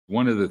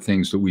One of the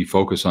things that we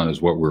focus on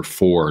is what we're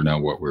for,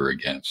 not what we're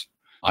against.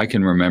 I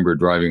can remember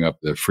driving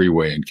up the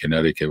freeway in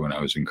Connecticut when I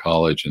was in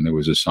college, and there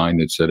was a sign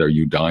that said, "Are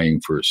you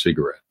dying for a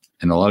cigarette?"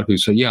 And a lot of people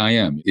say, "Yeah, I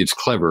am." It's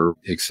clever,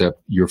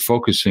 except you're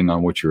focusing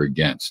on what you're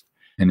against.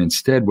 And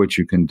instead, what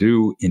you can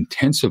do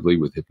intensively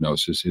with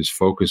hypnosis is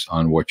focus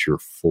on what you're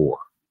for,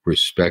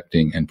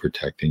 respecting and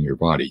protecting your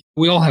body.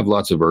 We all have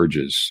lots of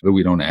urges that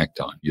we don't act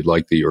on. You'd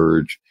like the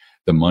urge,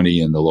 the money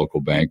in the local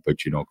bank,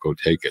 but you don't go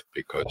take it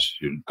because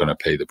you're going to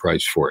pay the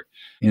price for it.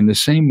 In the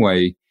same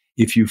way,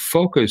 if you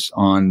focus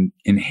on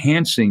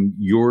enhancing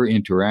your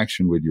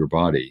interaction with your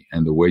body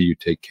and the way you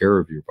take care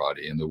of your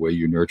body and the way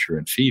you nurture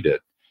and feed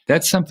it,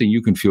 that's something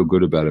you can feel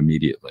good about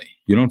immediately.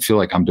 You don't feel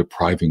like I'm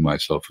depriving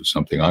myself of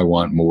something. I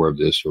want more of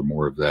this or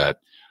more of that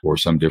or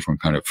some different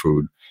kind of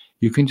food.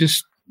 You can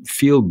just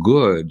feel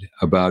good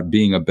about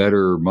being a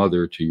better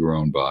mother to your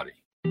own body.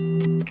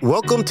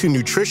 Welcome to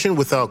Nutrition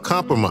Without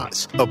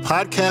Compromise, a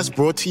podcast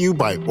brought to you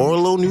by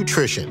Orlo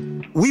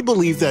Nutrition. We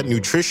believe that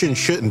nutrition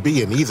shouldn't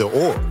be an either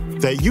or,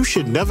 that you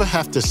should never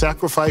have to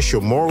sacrifice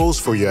your morals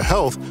for your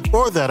health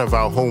or that of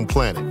our home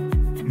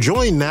planet.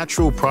 Join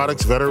natural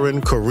products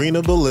veteran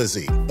Karina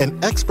Belizzi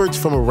and experts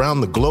from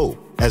around the globe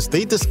as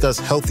they discuss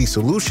healthy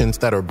solutions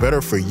that are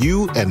better for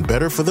you and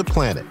better for the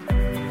planet.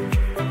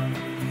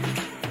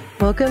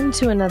 Welcome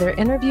to another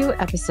interview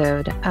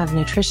episode of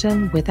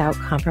Nutrition Without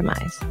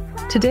Compromise.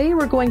 Today,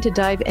 we're going to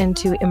dive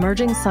into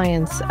emerging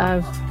science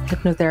of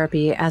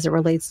hypnotherapy as it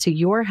relates to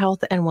your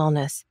health and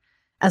wellness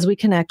as we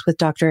connect with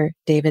Dr.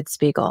 David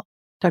Spiegel.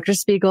 Dr.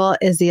 Spiegel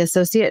is the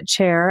Associate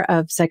Chair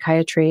of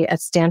Psychiatry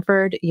at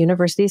Stanford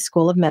University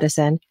School of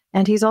Medicine,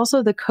 and he's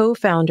also the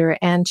co-founder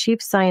and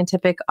Chief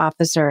Scientific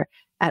Officer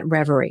at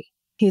Reveri.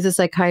 He's a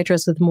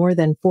psychiatrist with more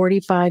than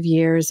 45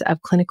 years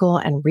of clinical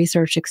and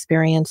research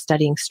experience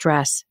studying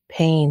stress,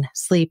 pain,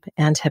 sleep,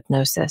 and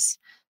hypnosis.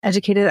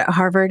 Educated at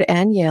Harvard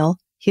and Yale,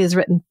 he has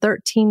written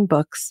 13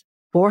 books,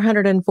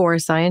 404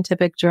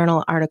 scientific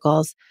journal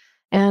articles,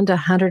 and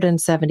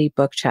 170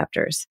 book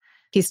chapters.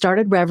 He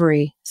started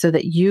Reveri so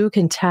that you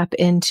can tap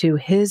into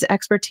his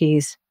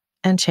expertise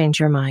and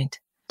change your mind.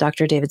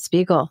 Dr. David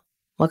Spiegel,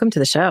 welcome to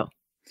the show.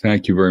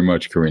 Thank you very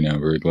much, Karina. I'm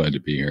very glad to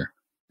be here.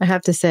 I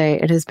have to say,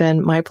 it has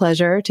been my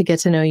pleasure to get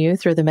to know you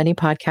through the many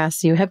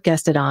podcasts you have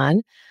guested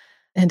on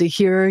and to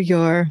hear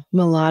your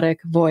melodic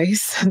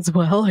voice as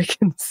well. I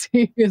can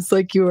see it's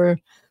like you were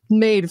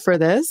made for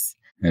this.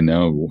 And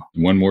now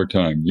one more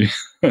time. Yeah,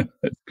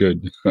 that's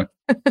good.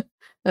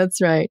 That's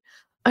right.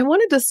 I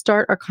wanted to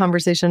start our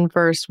conversation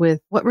first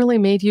with what really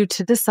made you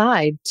to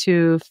decide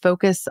to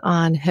focus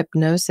on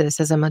hypnosis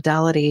as a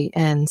modality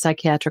in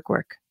psychiatric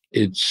work.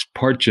 It's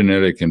part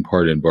genetic and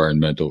part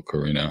environmental,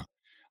 Karina.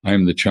 I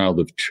am the child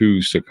of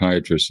two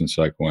psychiatrists and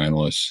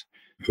psychoanalysts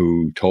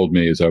who told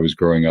me as I was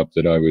growing up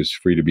that I was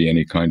free to be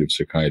any kind of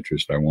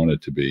psychiatrist I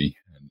wanted to be.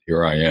 And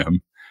here I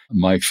am.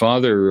 My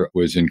father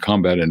was in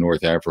combat in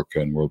North Africa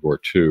in World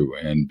War II.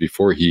 And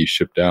before he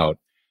shipped out,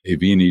 a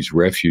Viennese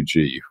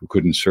refugee who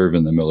couldn't serve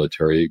in the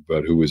military,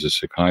 but who was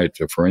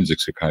a forensic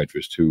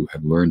psychiatrist who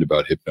had learned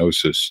about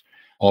hypnosis,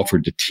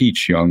 offered to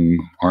teach young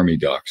army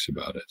docs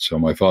about it. So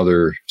my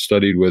father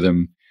studied with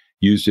him,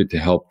 used it to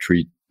help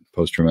treat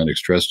post-traumatic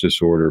stress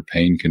disorder,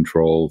 pain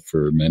control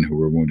for men who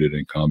were wounded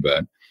in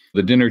combat.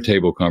 The dinner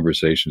table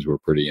conversations were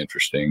pretty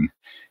interesting.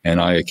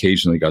 And I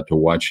occasionally got to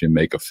watch him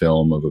make a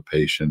film of a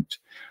patient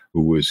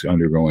who was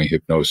undergoing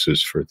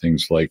hypnosis for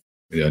things like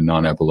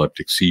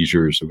non-epileptic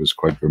seizures. It was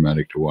quite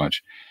dramatic to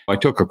watch. I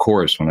took a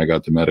course when I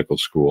got to medical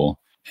school,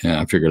 and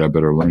I figured I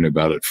better learn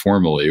about it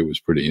formally. It was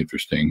pretty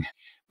interesting.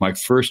 My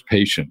first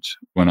patient,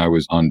 when I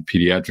was on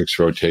pediatrics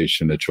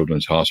rotation at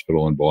Children's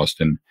Hospital in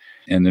Boston,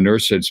 and the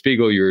nurse said,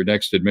 "Spiegel, your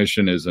next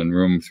admission is in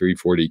room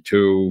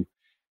 342.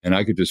 And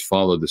I could just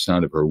follow the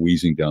sound of her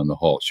wheezing down the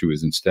hall. She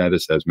was in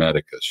status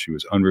asthmaticus. She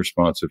was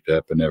unresponsive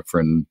to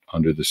epinephrine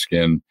under the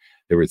skin.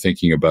 They were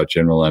thinking about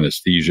general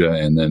anesthesia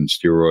and then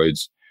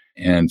steroids.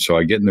 And so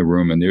I get in the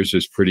room, and there's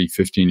this pretty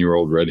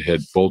 15-year-old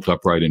redhead, bolt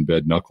upright in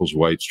bed, knuckles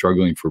white,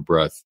 struggling for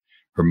breath.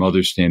 Her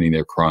mother's standing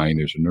there crying.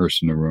 There's a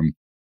nurse in the room.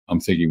 I'm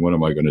thinking, what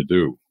am I going to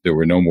do? There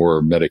were no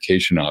more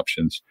medication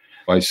options.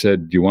 I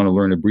said, "Do you want to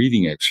learn a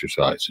breathing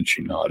exercise?" And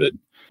she nodded.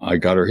 I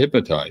got her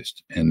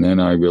hypnotized. And then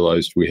I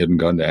realized we hadn't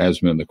gotten to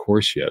asthma in the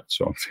course yet.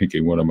 So I'm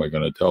thinking, what am I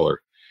going to tell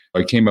her?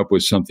 I came up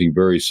with something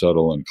very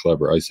subtle and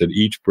clever. I said,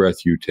 each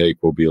breath you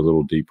take will be a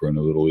little deeper and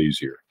a little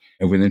easier.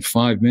 And within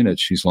 5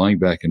 minutes, she's lying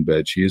back in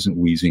bed. She isn't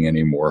wheezing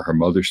anymore. Her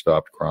mother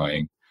stopped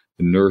crying.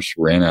 The nurse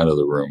ran out of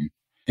the room.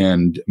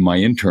 And my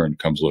intern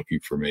comes looking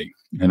for me.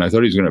 And I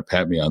thought he was going to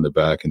pat me on the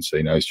back and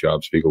say, "Nice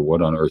job, Spiegel.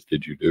 What on earth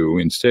did you do?"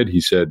 Instead,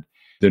 he said,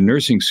 "The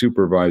nursing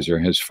supervisor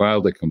has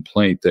filed a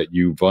complaint that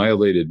you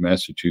violated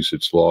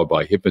Massachusetts law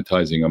by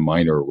hypnotizing a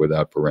minor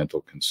without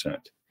parental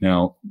consent."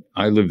 Now,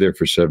 I lived there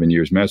for 7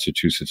 years.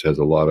 Massachusetts has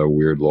a lot of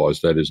weird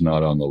laws. That is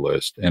not on the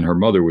list. And her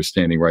mother was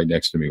standing right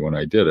next to me when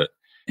I did it.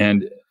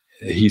 And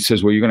he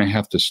says, "Well, you're going to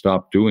have to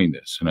stop doing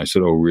this." And I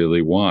said, "Oh,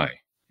 really? Why?"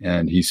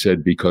 And he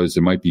said, because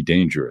it might be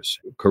dangerous.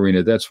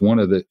 Karina, that's one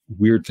of the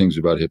weird things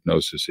about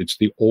hypnosis. It's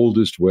the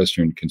oldest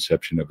Western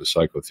conception of a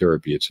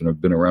psychotherapy. It's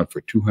been around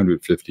for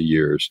 250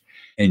 years.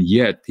 And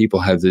yet people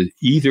have to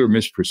either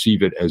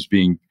misperceive it as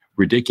being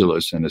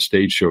ridiculous and a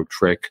stage show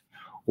trick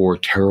or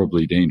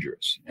terribly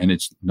dangerous. And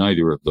it's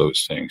neither of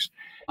those things.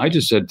 I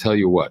just said, tell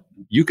you what,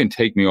 you can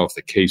take me off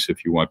the case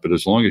if you want, but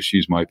as long as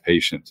she's my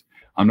patient,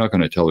 I'm not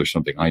going to tell her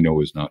something I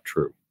know is not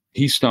true.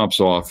 He stops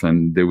off,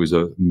 and there was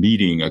a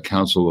meeting, a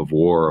council of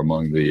war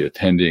among the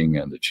attending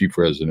and the chief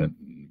resident,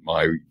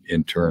 my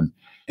intern,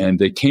 and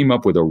they came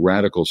up with a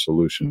radical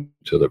solution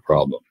to the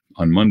problem.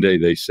 On Monday,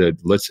 they said,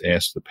 let's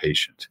ask the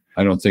patient.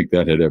 I don't think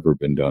that had ever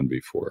been done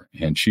before.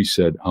 And she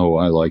said, oh,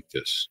 I like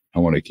this. I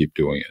want to keep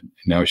doing it.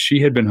 Now, she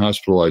had been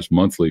hospitalized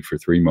monthly for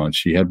 3 months.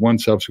 She had one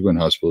subsequent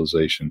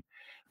hospitalization,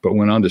 but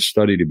went on to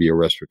study to be a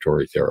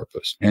respiratory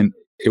therapist. And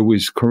it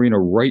was, Karina,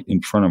 right in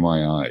front of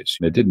my eyes.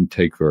 It didn't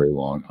take very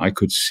long. I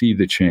could see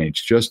the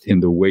change just in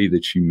the way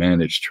that she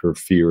managed her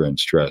fear and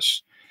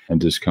stress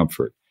and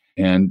discomfort.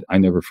 And I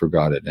never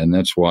forgot it. And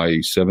that's why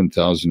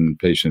 7,000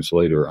 patients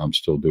later, I'm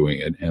still doing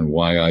it, and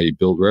why I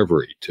built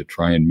Reveri, to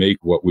try and make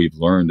what we've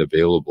learned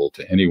available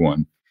to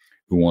anyone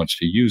who wants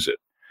to use it.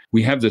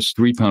 We have this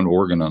 3-pound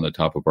organ on the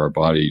top of our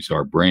bodies,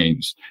 our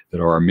brains, that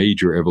are our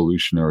major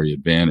evolutionary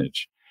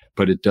advantage,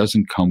 but it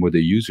doesn't come with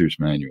a user's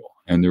manual.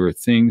 And there are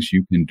things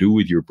you can do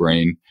with your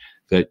brain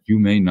that you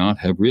may not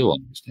have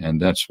realized.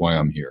 And that's why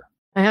I'm here.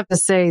 I have to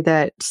say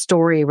that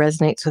story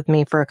resonates with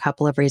me for a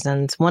couple of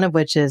reasons. One of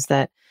which is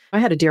that I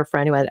had a dear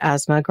friend who had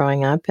asthma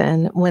growing up.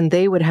 And when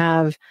they would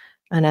have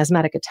an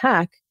asthmatic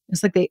attack,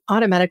 it's like they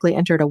automatically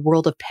entered a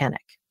world of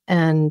panic.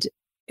 And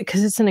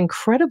because it's an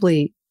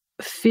incredibly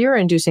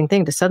fear-inducing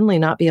thing to suddenly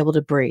not be able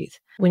to breathe.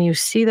 When you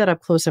see that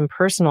up close and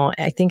personal,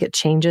 I think it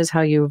changes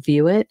how you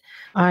view it.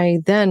 I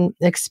then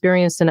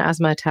experienced an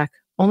asthma attack,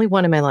 only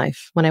one in my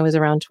life, when I was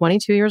around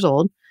 22 years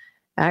old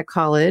at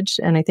college.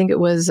 And I think it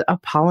was a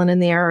pollen in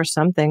the air or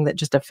something that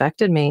just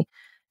affected me.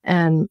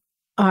 And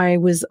I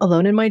was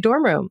alone in my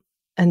dorm room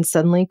and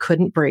suddenly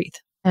couldn't breathe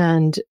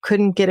and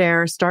couldn't get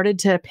air, started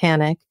to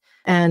panic.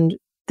 And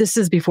this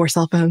is before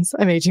cell phones.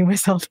 I'm aging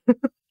myself.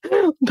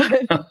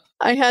 But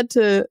I had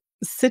to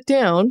sit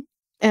down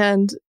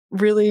and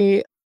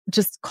really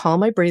just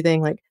calm my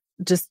breathing, like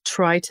just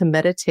try to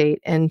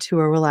meditate into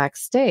a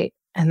relaxed state.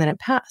 And then it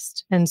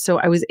passed. And so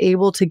I was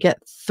able to get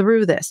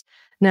through this.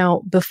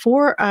 Now,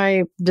 before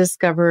I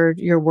discovered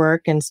your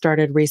work and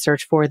started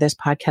research for this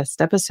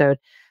podcast episode,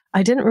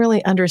 I didn't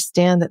really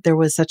understand that there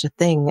was such a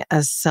thing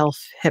as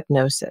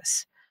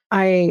self-hypnosis.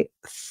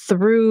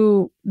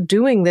 Through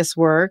doing this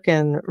work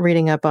and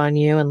reading up on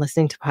you and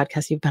listening to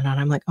podcasts you've been on,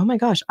 I'm like, oh my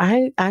gosh,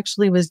 I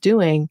actually was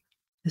doing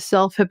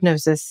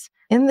self-hypnosis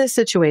in this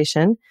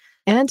situation.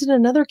 And in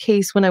another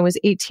case, when I was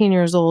 18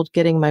 years old,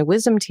 getting my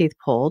wisdom teeth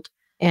pulled,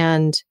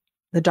 and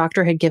the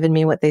doctor had given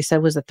me what they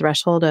said was a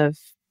threshold of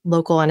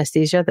local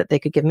anesthesia that they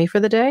could give me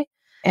for the day.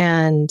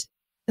 And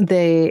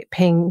the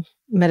pain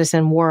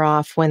medicine wore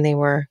off when they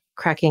were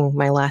cracking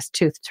my last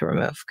tooth to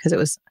remove, because it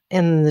was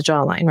in the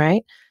jawline,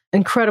 right?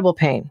 Incredible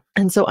pain.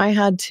 And so I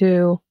had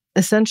to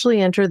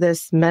essentially enter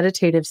this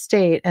meditative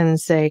state and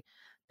say,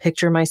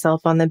 picture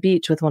myself on the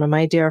beach with one of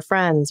my dear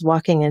friends,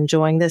 walking,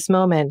 enjoying this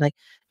moment, like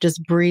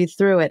just breathe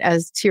through it,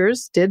 as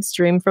tears did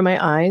stream from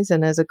my eyes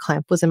and as a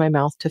clamp was in my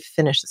mouth to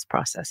finish this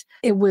process.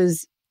 It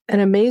was an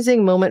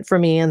amazing moment for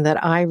me in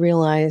that I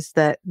realized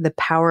that the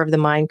power of the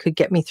mind could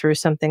get me through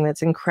something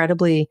that's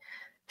incredibly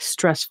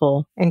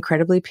stressful,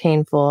 incredibly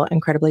painful,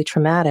 incredibly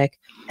traumatic,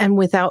 and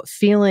without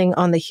feeling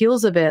on the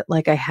heels of it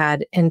like I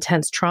had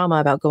intense trauma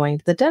about going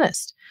to the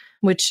dentist,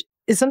 which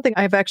is something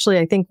I've actually,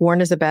 I think,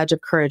 worn as a badge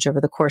of courage over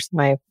the course of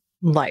my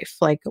life.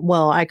 Like,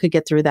 well, I could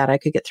get through that. I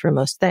could get through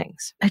most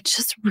things. I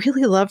just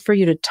really love for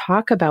you to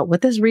talk about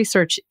what this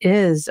research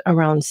is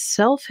around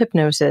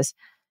self-hypnosis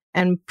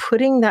and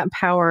putting that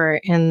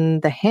power in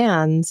the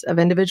hands of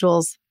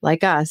individuals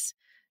like us,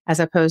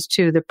 as opposed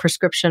to the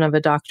prescription of a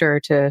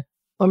doctor to,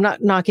 I'm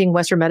not knocking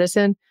Western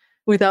medicine.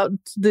 Without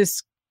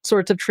this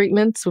sorts of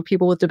treatments, so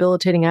people with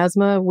debilitating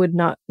asthma would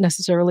not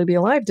necessarily be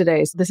alive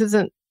today. So this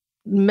isn't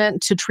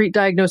meant to treat,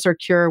 diagnose, or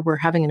cure. We're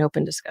having an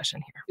open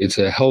discussion here. It's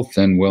a health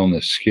and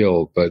wellness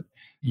skill, but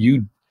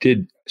you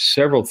did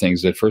several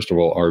things that, first of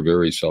all, are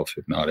very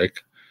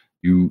self-hypnotic.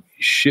 You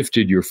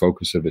shifted your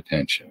focus of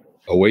attention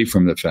away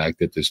from the fact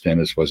that this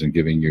dentist wasn't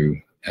giving you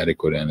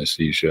adequate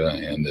anesthesia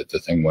and that the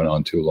thing went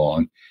on too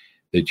long,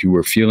 that you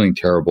were feeling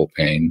terrible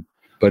pain.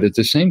 But at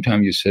the same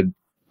time, you said,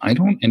 I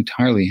don't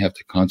entirely have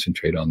to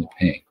concentrate on the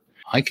pain.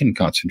 I can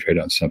concentrate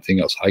on something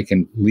else. I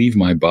can leave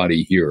my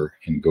body here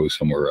and go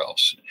somewhere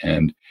else.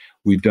 And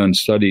we've done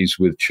studies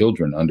with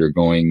children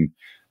undergoing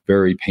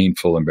very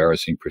painful,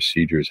 embarrassing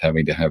procedures,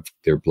 having to have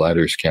their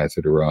bladders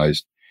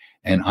catheterized.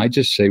 And I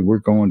just say, we're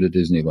going to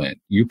Disneyland.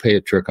 You pay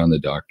a trick on the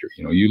doctor.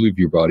 You leave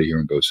your body here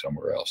and go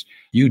somewhere else.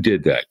 You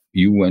did that.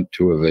 You went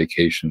to a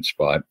vacation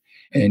spot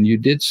and you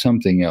did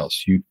something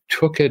else. You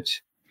took it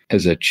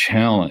as a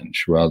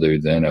challenge rather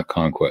than a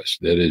conquest.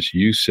 That is,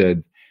 you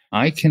said,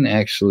 I can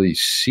actually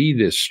see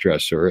this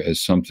stressor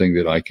as something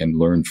that I can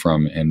learn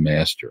from and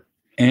master.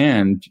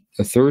 And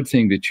the third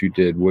thing that you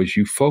did was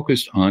you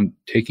focused on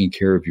taking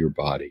care of your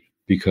body,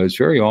 because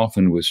very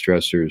often with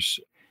stressors,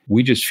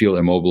 we just feel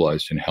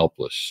immobilized and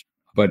helpless.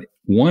 But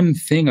one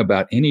thing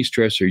about any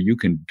stressor you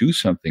can do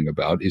something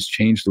about is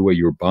change the way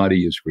your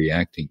body is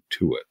reacting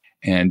to it.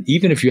 And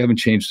even if you haven't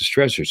changed the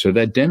stressor, so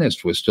that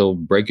dentist was still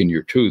breaking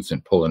your tooth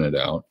and pulling it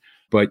out,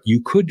 but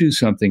you could do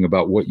something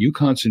about what you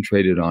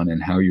concentrated on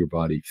and how your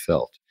body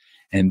felt.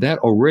 And that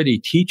already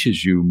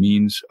teaches you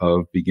means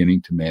of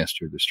beginning to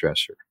master the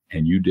stressor.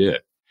 And you did.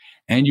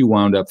 And you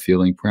wound up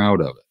feeling proud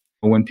of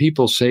it. When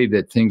people say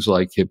that things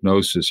like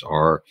hypnosis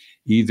are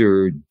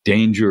either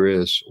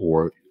dangerous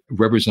or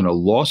represent a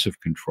loss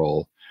of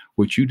control,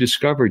 what you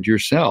discovered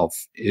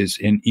yourself is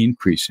an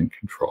increase in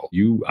control.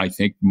 You, I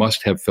think,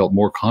 must have felt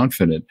more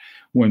confident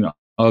when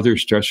other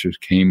stressors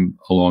came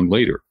along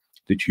later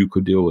that you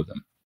could deal with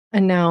them.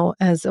 And now,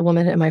 as a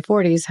woman in my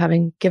 40s,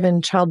 having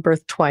given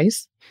childbirth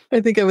twice, I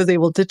think I was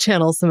able to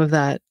channel some of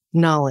that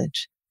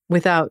knowledge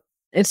without,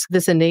 it's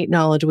this innate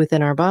knowledge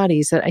within our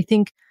bodies that I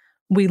think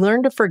we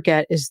learn to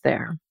forget is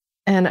there.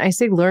 And I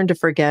say learn to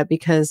forget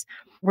because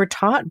we're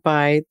taught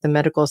by the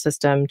medical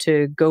system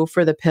to go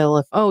for the pill.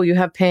 If, oh, you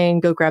have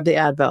pain, go grab the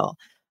Advil.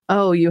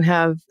 Oh, you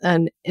have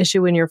an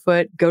issue in your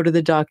foot, go to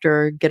the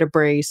doctor, get a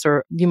brace,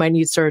 or you might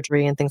need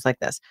surgery and things like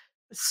this.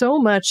 So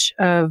much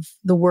of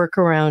the work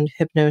around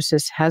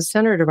hypnosis has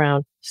centered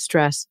around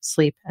stress,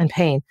 sleep, and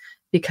pain,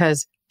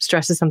 because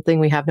stress is something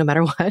we have no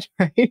matter what,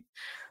 right?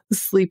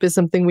 Sleep is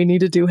something we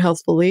need to do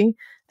healthfully,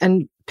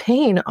 and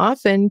pain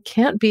often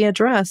can't be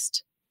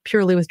addressed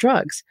purely with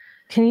drugs.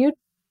 Can you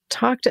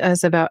talk to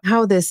us about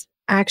how this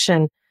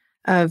action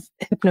of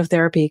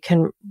hypnotherapy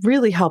can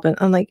really help?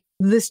 And like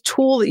this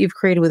tool that you've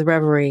created with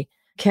Reveri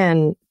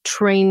can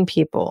train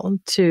people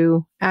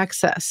to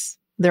access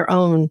their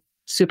own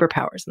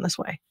superpowers in this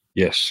way.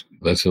 Yes,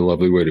 that's a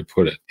lovely way to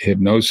put it.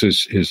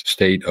 Hypnosis is a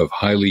state of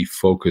highly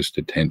focused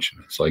attention.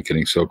 It's like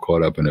getting so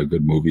caught up in a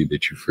good movie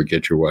that you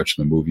forget you're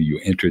watching the movie. You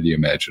enter the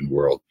imagined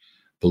world,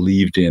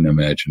 believed in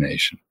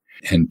imagination.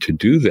 And to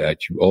do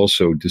that, you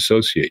also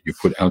dissociate. You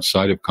put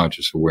outside of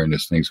conscious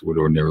awareness things that would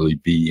ordinarily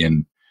be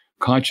in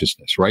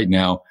consciousness. Right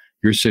now,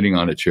 you're sitting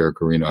on a chair,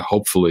 Karina.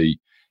 Hopefully,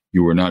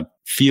 you are not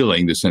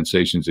feeling the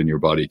sensations in your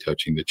body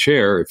touching the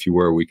chair. If you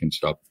were, we can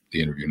stop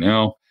the interview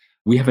now.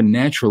 We have a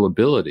natural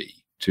ability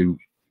to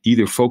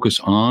either focus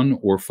on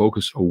or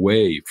focus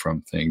away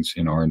from things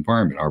in our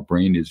environment. Our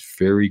brain is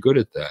very good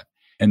at that.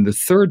 And the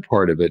third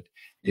part of it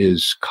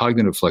is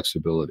cognitive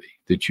flexibility,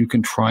 that you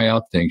can try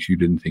out things you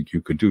didn't think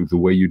you could do, the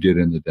way you did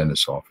in the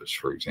dentist's office,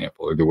 for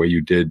example, or the way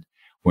you did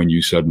when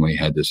you suddenly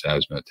had this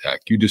asthma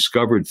attack. You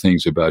discovered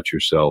things about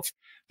yourself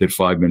that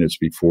 5 minutes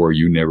before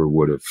you never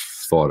would have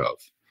thought of.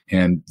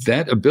 And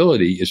that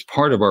ability is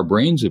part of our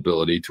brain's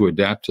ability to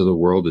adapt to the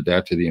world,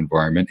 adapt to the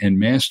environment, and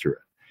master it.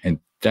 And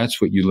that's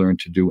what you learn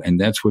to do.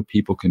 And that's what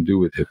people can do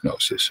with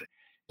hypnosis.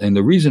 And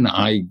the reason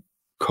I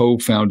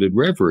co-founded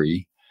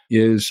Reveri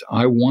is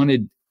I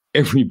wanted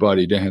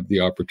everybody to have the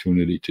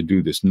opportunity to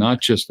do this,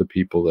 not just the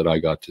people that I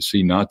got to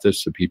see, not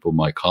just the people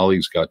my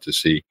colleagues got to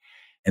see.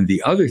 And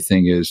the other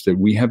thing is that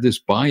we have this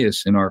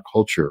bias in our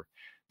culture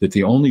that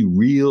the only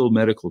real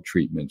medical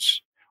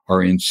treatments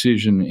are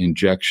incision,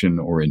 injection,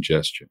 or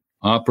ingestion.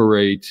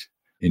 Operate,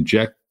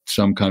 inject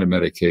some kind of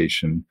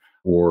medication,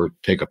 or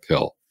take a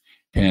pill.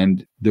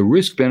 And the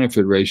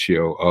risk-benefit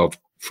ratio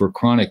for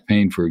chronic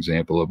pain, for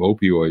example, of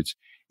opioids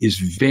is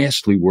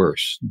vastly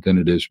worse than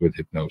it is with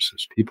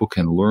hypnosis. People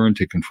can learn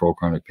to control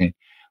chronic pain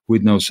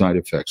with no side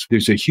effects.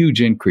 There's a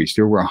huge increase.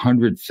 There were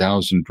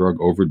 100,000 drug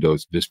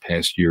overdoses this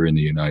past year in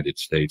the United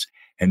States,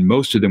 and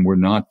most of them were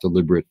not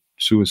deliberate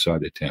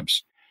suicide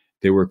attempts.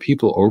 There were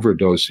people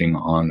overdosing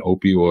on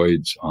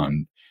opioids,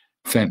 on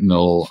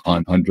fentanyl,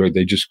 on drug.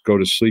 They just go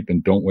to sleep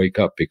and don't wake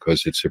up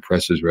because it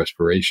suppresses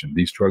respiration.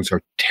 These drugs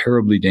are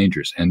terribly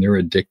dangerous and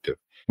they're addictive.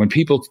 When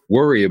people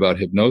worry about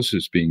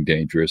hypnosis being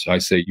dangerous, I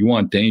say, you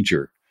want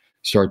danger,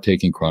 start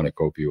taking chronic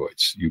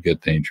opioids. You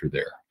get danger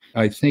there.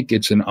 I think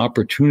it's an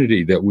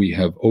opportunity that we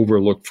have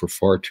overlooked for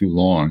far too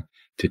long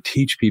to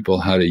teach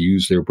people how to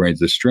use their brains.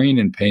 The strain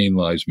and pain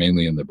lies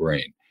mainly in the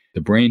brain.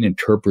 The brain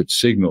interprets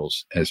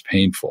signals as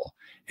painful,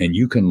 and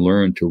you can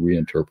learn to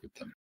reinterpret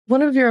them.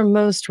 One of your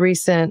most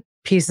recent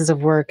pieces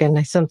of work, and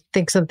I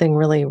think something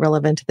really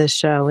relevant to this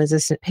show, is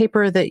this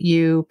paper that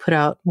you put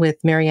out with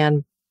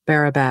Marianne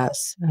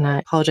Barabas, and I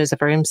apologize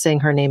if I'm saying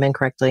her name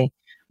incorrectly,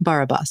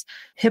 Barabas,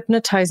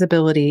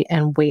 hypnotizability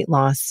and weight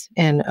loss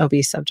in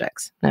obese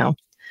subjects. Now,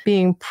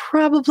 being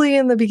probably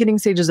in the beginning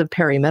stages of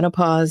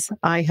perimenopause,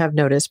 I have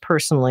noticed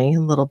personally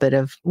a little bit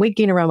of weight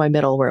gain around my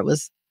middle where it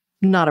was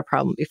not a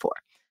problem before.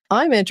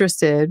 I'm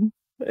interested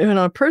on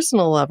a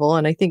personal level,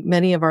 and I think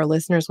many of our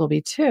listeners will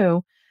be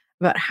too,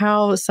 about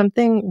how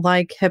something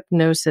like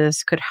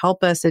hypnosis could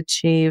help us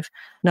achieve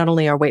not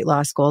only our weight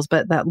loss goals,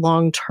 but that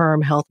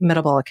long-term health,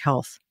 metabolic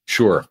health.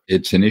 Sure.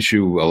 It's an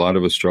issue a lot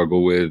of us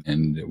struggle with,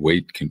 and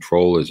weight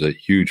control is a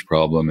huge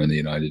problem in the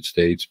United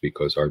States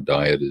because our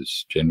diet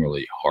is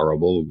generally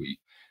horrible. We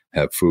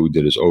have food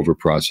that is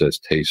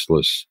overprocessed,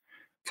 tasteless,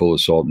 full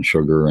of salt and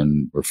sugar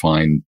and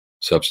refined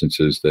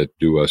substances that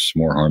do us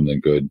more harm than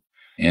good.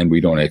 And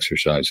we don't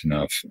exercise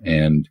enough.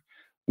 And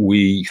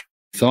we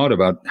thought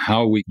about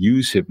how we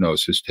use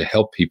hypnosis to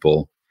help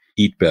people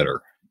eat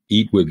better,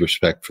 eat with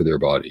respect for their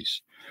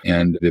bodies.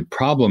 And the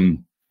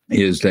problem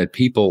is that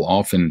people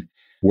often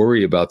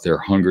worry about their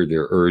hunger,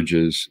 their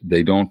urges.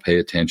 They don't pay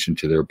attention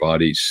to their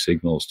body's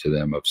signals to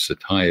them of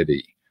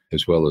satiety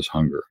as well as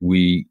hunger.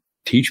 We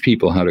teach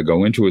people how to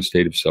go into a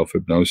state of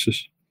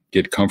self-hypnosis,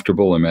 get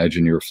comfortable.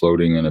 Imagine you're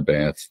floating in a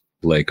bath,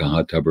 like a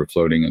hot tub or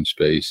floating in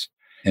space,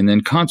 and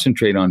then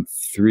concentrate on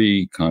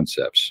 3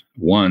 concepts.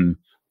 1,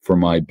 for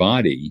my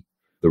body,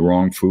 the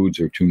wrong foods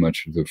or too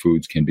much of the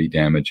foods can be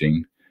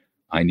damaging.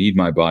 I need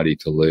my body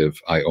to live.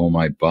 I owe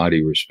my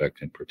body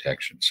respect and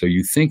protection. So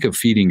you think of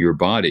feeding your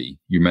body.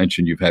 You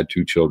mentioned you've had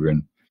 2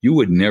 children. You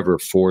would never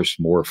force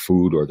more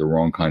food or the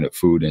wrong kind of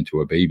food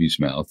into a baby's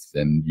mouth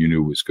than you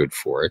knew was good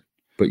for it.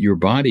 But your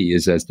body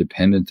is as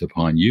dependent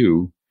upon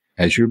you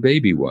as your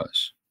baby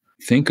was.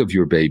 Think of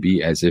your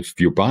baby as if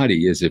your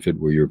body as if it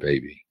were your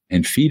baby,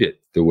 and feed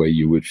it the way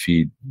you would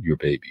feed your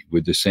baby,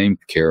 with the same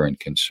care and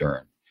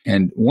concern.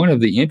 And one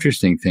of the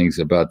interesting things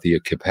about the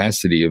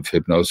capacity of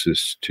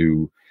hypnosis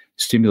to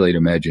stimulate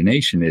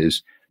imagination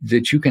is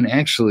that you can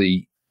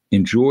actually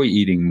enjoy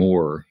eating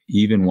more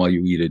even while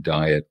you eat a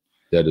diet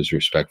that is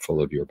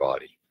respectful of your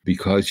body.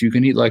 Because you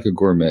can eat like a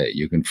gourmet.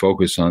 You can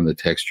focus on the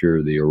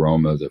texture, the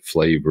aroma, the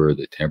flavor,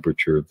 the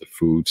temperature of the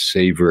food,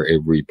 savor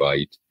every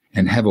bite,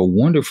 and have a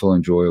wonderful,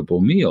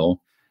 enjoyable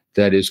meal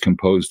that is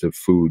composed of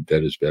food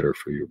that is better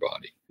for your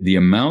body. The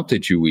amount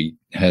that you eat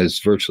has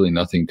virtually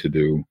nothing to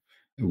do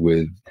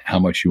with how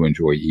much you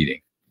enjoy eating.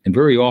 And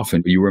very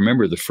often you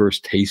remember the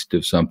first taste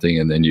of something,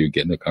 and then you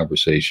get in a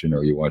conversation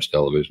or you watch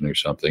television or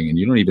something, and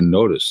you don't even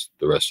notice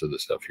the rest of the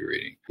stuff you're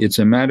eating. It's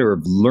a matter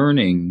of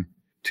learning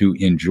to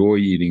enjoy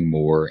eating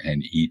more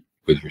and eat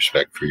with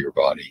respect for your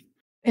body.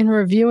 In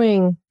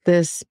reviewing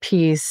this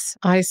piece,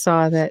 I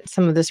saw that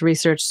some of this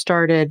research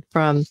started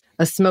from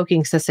a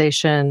smoking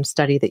cessation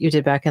study that you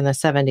did back in the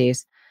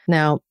 70s.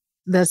 Now,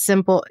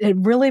 it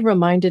really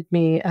reminded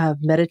me of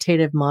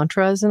meditative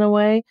mantras in a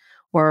way,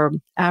 or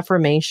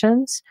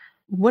affirmations.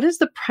 What is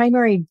the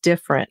primary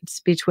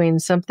difference between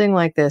something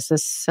like this, a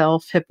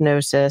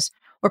self-hypnosis,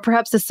 or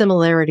perhaps the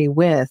similarity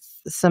with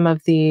some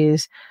of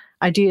these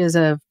ideas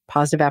of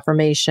positive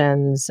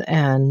affirmations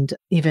and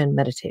even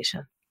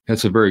meditation?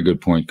 That's a very good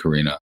point,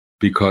 Karina,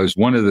 because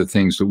one of the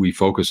things that we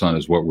focus on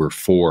is what we're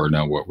for,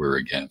 not what we're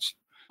against.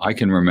 I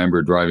can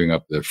remember driving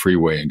up the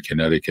freeway in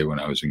Connecticut when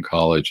I was in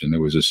college, and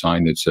there was a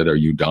sign that said, "Are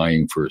you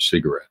dying for a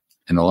cigarette?"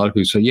 And a lot of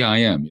people say, "Yeah, I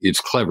am."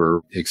 It's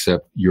clever,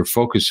 except you're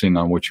focusing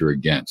on what you're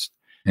against.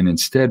 And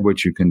instead,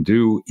 what you can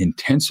do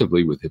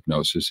intensively with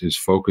hypnosis is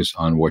focus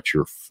on what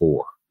you're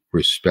for,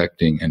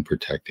 respecting and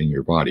protecting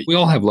your body. We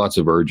all have lots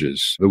of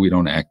urges that we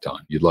don't act on.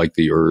 You'd like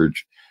the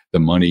urge, the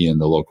money in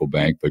the local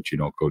bank, but you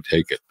don't go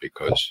take it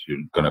because you're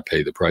going to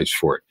pay the price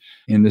for it.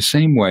 In the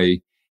same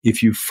way,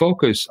 if you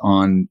focus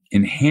on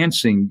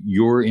enhancing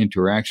your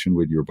interaction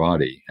with your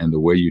body and the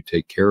way you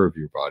take care of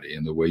your body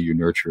and the way you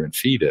nurture and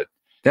feed it,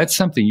 that's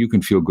something you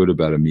can feel good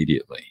about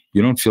immediately.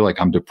 You don't feel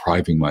like I'm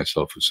depriving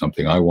myself of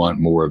something. I want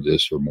more of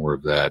this or more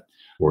of that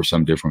or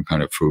some different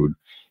kind of food.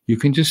 You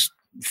can just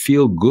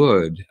feel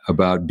good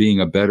about being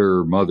a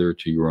better mother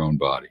to your own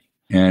body.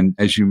 And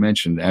as you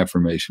mentioned,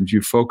 affirmations,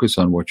 you focus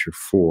on what you're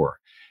for.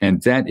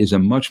 And that is a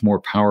much more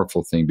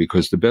powerful thing,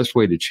 because the best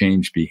way to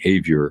change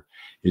behavior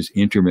is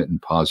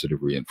intermittent positive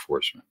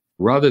reinforcement.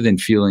 Rather than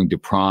feeling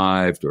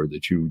deprived, or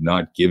that you're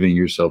not giving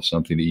yourself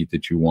something to eat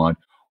that you want,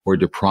 or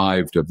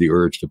deprived of the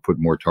urge to put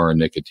more tar and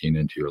nicotine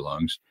into your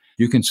lungs,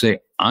 you can say,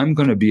 I'm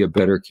going to be a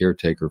better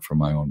caretaker for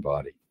my own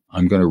body.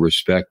 I'm going to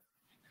respect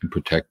and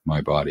protect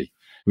my body.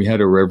 We had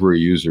a Reveri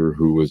user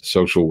who was a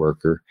social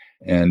worker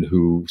and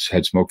who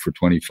had smoked for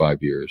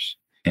 25 years.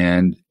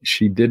 And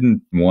she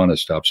didn't want to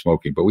stop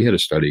smoking, but we had a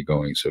study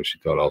going, so she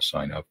thought, I'll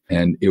sign up.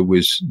 And it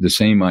was the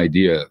same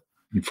idea.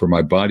 For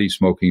my body,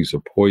 smoking is a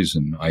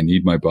poison. I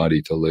need my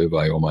body to live.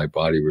 I owe my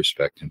body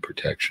respect and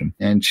protection.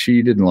 And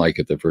she didn't like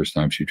it the first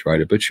time she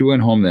tried it, but she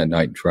went home that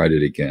night and tried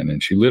it again.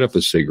 And she lit up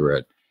a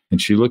cigarette and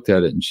she looked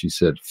at it and she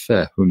said,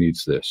 who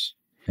needs this?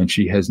 And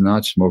she has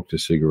not smoked a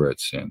cigarette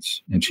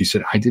since. And she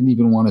said, I didn't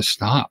even want to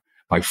stop.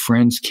 My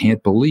friends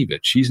can't believe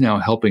it. She's now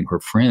helping her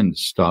friends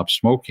stop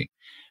smoking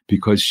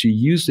because she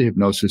used the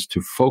hypnosis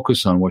to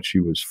focus on what she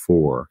was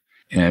for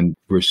and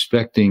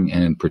respecting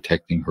and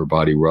protecting her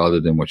body rather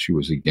than what she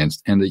was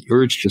against. And the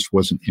urge just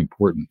wasn't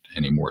important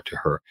anymore to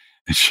her.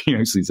 And she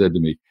actually said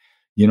to me,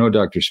 you know,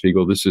 Dr.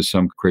 Spiegel, this is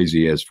some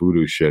crazy ass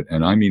voodoo shit.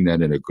 And I mean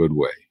that in a good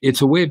way.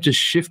 It's a way of just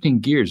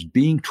shifting gears,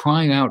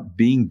 trying out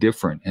being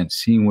different and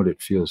seeing what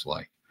it feels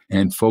like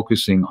and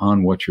focusing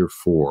on what you're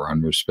for,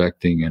 on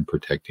respecting and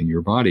protecting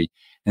your body.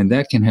 And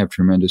that can have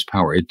tremendous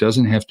power. It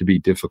doesn't have to be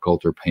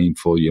difficult or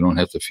painful. You don't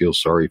have to feel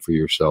sorry for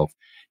yourself.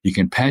 You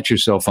can pat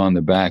yourself on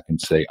the back and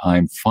say,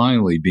 I'm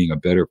finally being a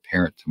better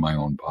parent to my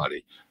own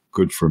body.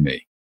 Good for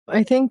me.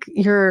 I think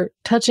you're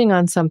touching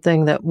on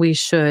something that we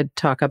should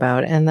talk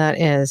about, and that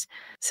is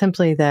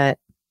simply that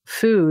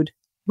food,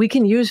 we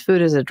can use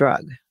food as a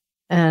drug,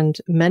 and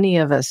many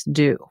of us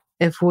do.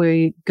 If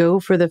we go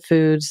for the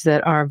foods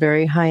that are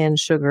very high in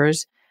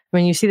sugars, I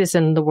mean, you see this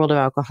in the world of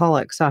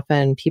alcoholics.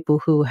 Often people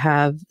who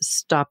have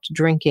stopped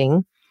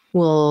drinking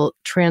will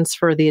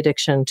transfer the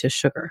addiction to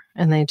sugar,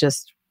 and they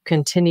just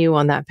continue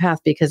on that path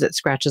because it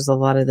scratches a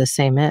lot of the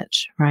same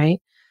itch, right?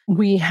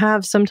 We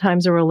have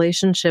sometimes a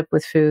relationship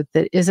with food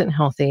that isn't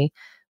healthy,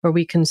 where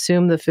we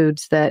consume the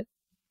foods that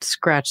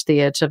scratch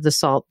the itch of the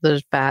salt,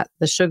 the fat,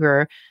 the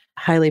sugar,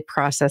 highly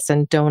processed,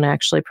 and don't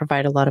actually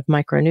provide a lot of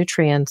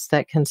micronutrients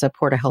that can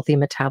support a healthy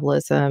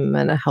metabolism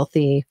and a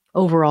healthy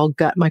overall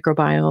gut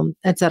microbiome,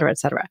 et cetera, et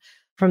cetera.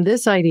 From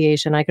this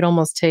ideation, I could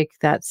almost take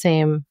that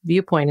same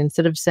viewpoint.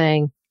 Instead of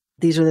saying,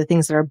 these are the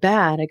things that are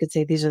bad, I could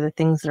say, these are the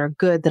things that are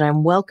good that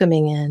I'm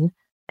welcoming in,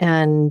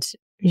 and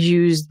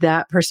use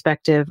that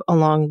perspective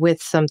along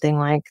with something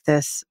like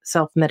this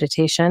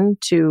self-meditation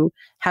to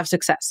have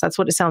success. That's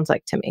what it sounds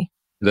like to me.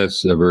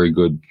 That's a very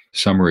good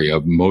summary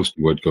of most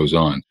of what goes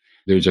on.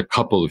 There's a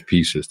couple of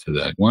pieces to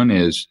that. One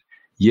is,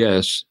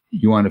 yes,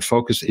 you want to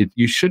focus.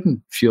 You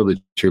shouldn't feel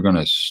that you're going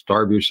to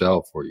starve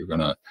yourself or you're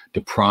going to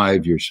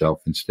deprive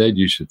yourself. Instead,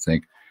 you should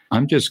think,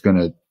 I'm just going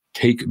to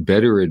take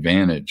better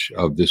advantage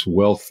of this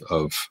wealth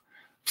of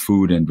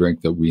food and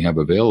drink that we have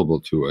available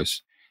to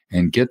us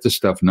and get the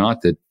stuff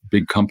not that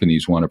big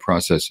companies want to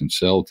process and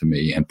sell to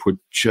me and put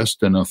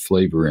just enough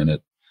flavor in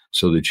it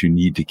so that you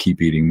need to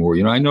keep eating more.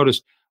 I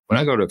noticed when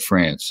I go to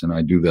France, and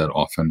I do that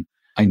often,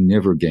 I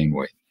never gain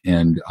weight.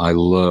 And I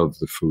love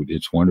the food.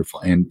 It's wonderful.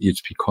 And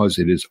it's because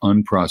it is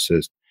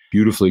unprocessed,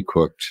 beautifully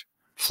cooked,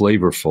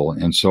 flavorful.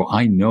 And so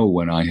I know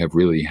when I have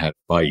really had a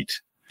bite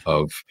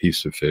of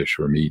piece of fish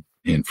or meat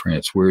in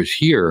France. Whereas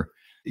here,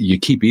 you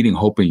keep eating,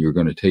 hoping you're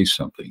going to taste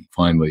something.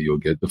 Finally, you'll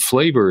get the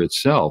flavor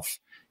itself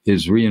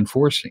is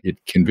reinforcing.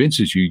 It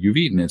convinces you you've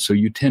eaten it. So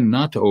you tend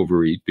not to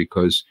overeat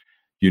because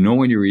you know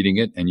when you're eating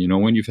it and you know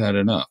when you've had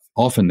enough.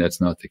 Often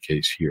that's not the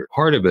case here.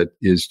 Part of it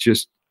is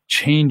just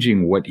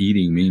changing what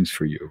eating means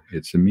for you.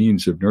 It's a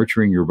means of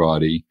nurturing your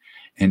body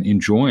and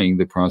enjoying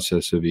the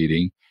process of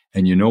eating.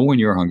 And you know when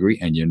you're hungry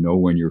and you know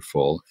when you're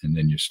full, and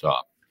then you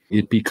stop.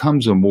 It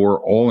becomes a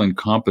more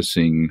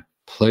all-encompassing,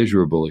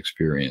 pleasurable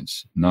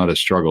experience, not a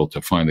struggle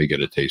to finally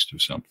get a taste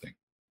of something.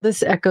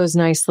 This echoes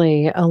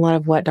nicely a lot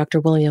of what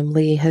Dr. William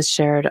Li has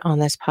shared on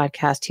this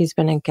podcast. He's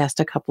been a guest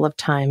a couple of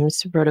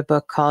times, wrote a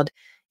book called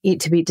Eat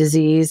to Beat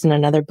Disease and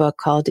another book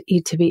called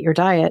Eat to Beat Your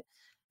Diet.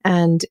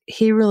 And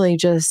he really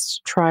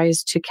just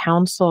tries to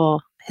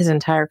counsel his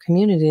entire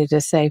community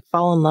to say,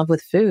 fall in love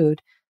with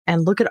food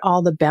and look at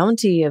all the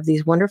bounty of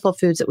these wonderful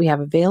foods that we have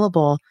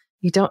available.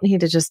 You don't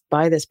need to just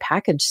buy this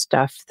packaged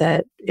stuff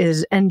that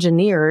is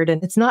engineered,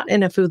 and it's not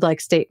in a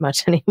food-like state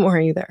much anymore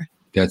either.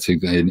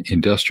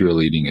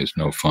 Industrial eating is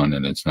no fun,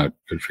 and it's not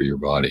good for your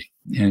body.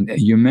 And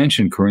you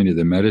mentioned, Karina,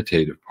 the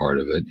meditative part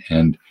of it.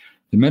 And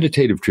the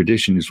meditative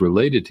tradition is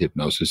related to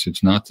hypnosis.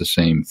 It's not the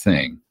same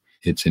thing.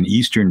 It's an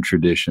Eastern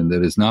tradition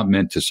that is not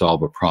meant to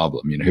solve a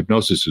problem.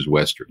 Hypnosis is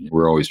Western.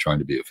 We're always trying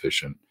to be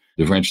efficient.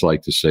 The French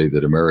like to say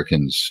that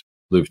Americans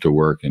live to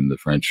work and the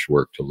French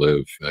work to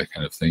live, that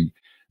kind of thing.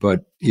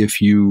 But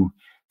if you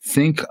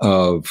think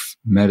of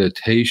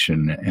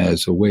meditation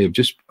as a way of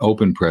just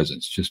open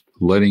presence, just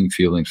letting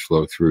feelings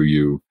flow through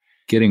you,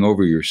 getting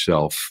over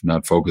yourself,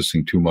 not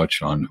focusing too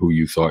much on who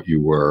you thought you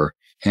were,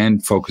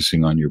 and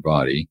focusing on your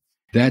body,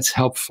 that's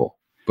helpful.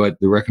 But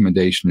the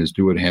recommendation is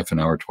do it half an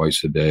hour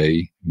twice a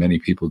day. Many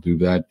people do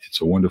that.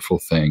 It's a wonderful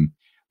thing.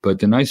 But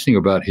the nice thing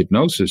about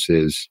hypnosis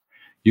is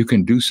you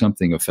can do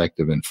something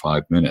effective in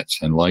 5 minutes.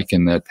 And like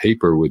in that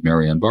paper with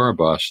Marianne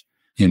Barabas,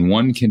 in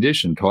one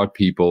condition, taught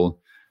people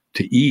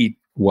to eat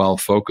while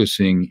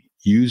focusing,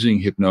 using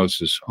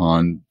hypnosis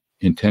on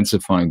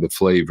intensifying the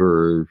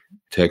flavor,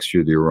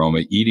 texture, the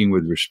aroma, eating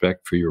with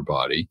respect for your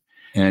body.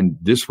 And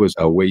this was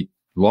a weight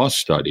loss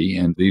study.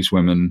 And these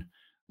women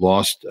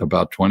lost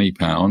about 20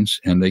 pounds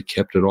and they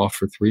kept it off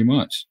for 3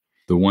 months.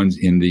 The ones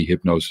in the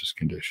hypnosis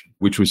condition,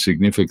 which was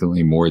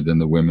significantly more than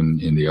the women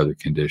in the other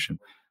condition.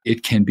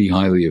 It can be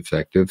highly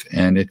effective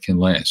and it can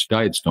last.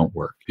 Diets don't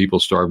work.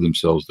 People starve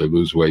themselves, they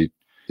lose weight,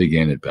 they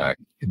gain it back.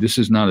 This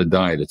is not a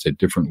diet. It's a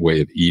different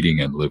way of eating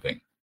and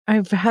living.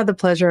 I've had the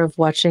pleasure of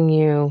watching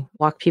you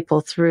walk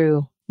people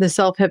through the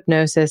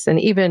self-hypnosis. And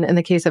even in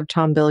the case of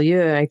Tom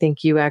Bilyeu, I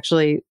think you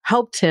actually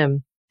helped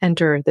him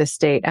enter this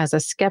state as a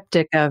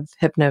skeptic of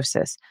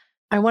hypnosis.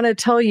 I want to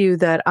tell you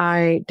that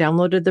I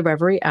downloaded the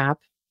Reveri app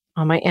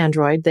on my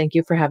Android. Thank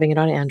you for having it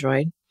on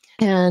Android.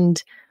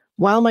 And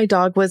while my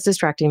dog was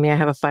distracting me, I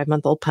have a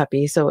 5-month-old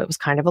puppy, so it was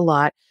kind of a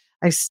lot.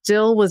 I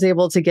still was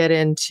able to get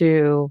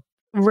into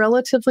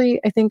relatively,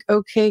 I think,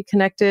 okay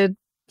connected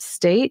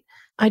state.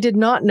 I did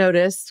not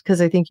notice, because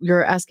I think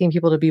you're asking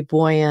people to be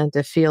buoyant,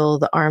 to feel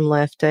the arm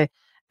lift,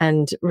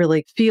 and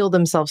really feel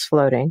themselves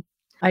floating.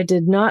 I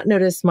did not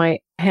notice my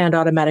hand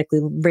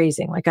automatically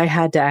raising, like I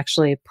had to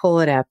actually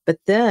pull it up. But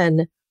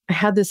then I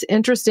had this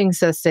interesting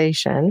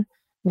sensation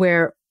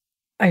where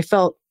I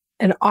felt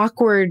an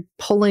awkward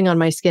pulling on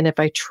my skin if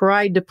I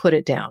tried to put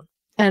it down.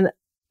 And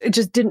it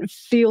just didn't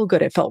feel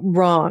good. It felt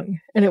wrong.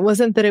 And it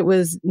wasn't that it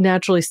was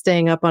naturally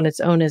staying up on its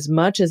own as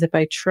much as if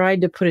I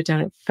tried to put it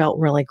down, it felt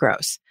really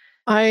gross.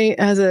 I,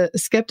 as a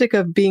skeptic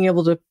of being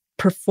able to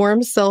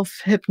perform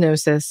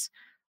self-hypnosis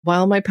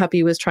while my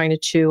puppy was trying to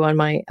chew on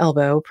my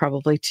elbow,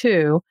 probably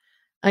too,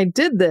 I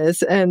did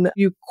this and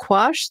you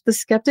quashed the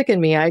skeptic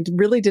in me. I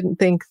really didn't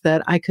think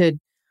that I could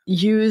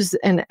use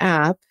an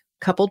app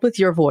coupled with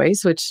your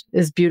voice, which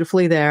is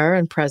beautifully there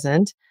and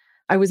present.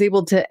 I was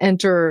able to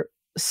enter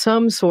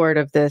some sort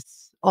of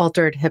this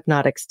altered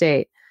hypnotic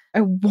state.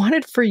 I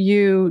wanted for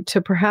you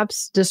to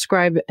perhaps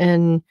describe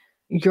in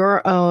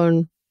your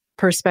own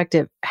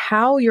perspective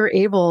how you're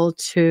able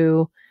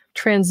to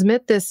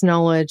transmit this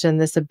knowledge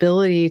and this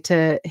ability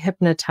to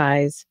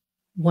hypnotize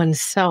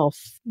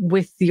oneself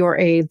with your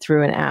aid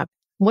through an app.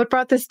 What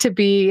brought this to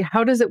be?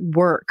 How does it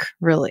work,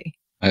 really?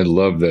 I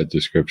love that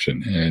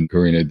description. And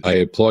Karina, I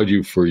applaud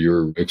you for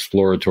your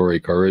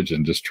exploratory courage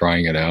and just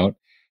trying it out.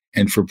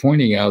 And for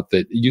pointing out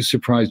that you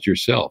surprised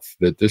yourself,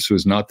 that this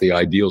was not the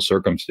ideal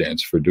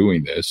circumstance for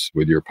doing this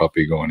with your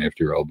puppy going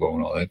after your elbow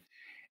and all that.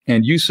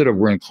 And you sort of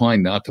were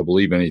inclined not to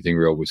believe anything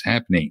real was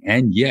happening.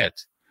 And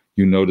yet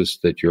you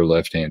noticed that your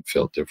left hand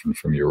felt different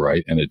from your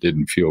right, and it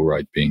didn't feel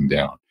right being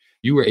down.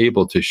 You were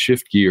able to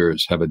shift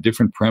gears, have a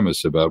different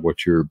premise about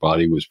what your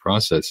body was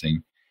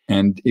processing,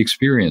 and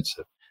experience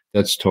it.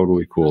 That's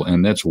totally cool.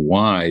 And that's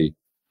why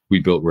we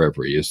built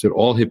Reveri, is that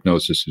all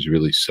hypnosis is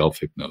really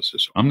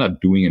self-hypnosis. I'm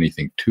not doing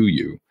anything to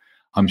you.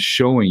 I'm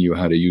showing you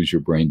how to use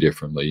your brain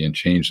differently and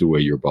change the way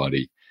your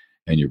body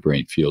and your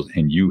brain feels.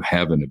 And you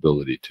have an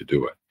ability to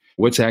do it.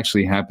 What's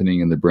actually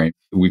happening in the brain?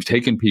 We've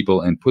taken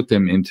people and put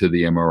them into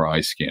the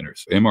MRI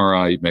scanners.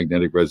 MRI,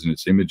 magnetic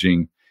resonance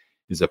imaging,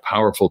 is a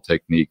powerful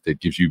technique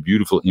that gives you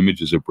beautiful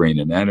images of brain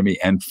anatomy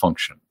and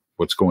function,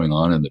 what's going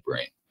on in the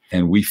brain.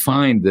 And we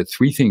find that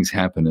three things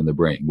happen in the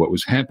brain. What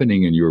was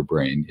happening in your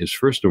brain is,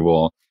 first of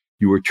all,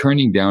 you were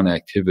turning down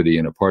activity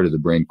in a part of the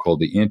brain called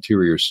the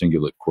anterior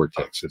cingulate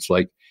cortex. It's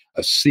like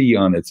a C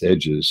on its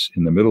edges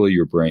in the middle of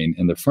your brain.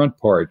 And the front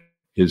part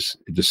is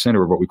the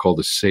center of what we call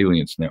the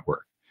salience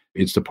network.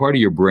 It's the part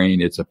of your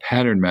brain, it's a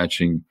pattern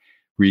matching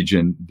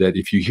region that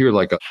if you hear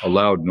like a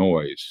loud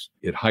noise,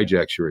 it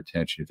hijacks your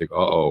attention. You think,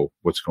 uh-oh,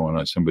 what's going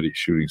on? Somebody's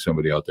shooting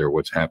somebody out there.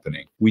 What's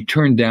happening? We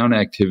turn down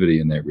activity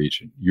in that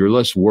region. You're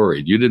less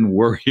worried. You didn't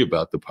worry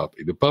about the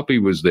puppy. The puppy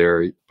was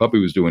there. Puppy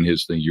was doing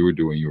his thing. You were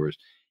doing yours.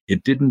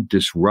 It didn't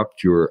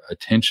disrupt your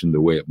attention the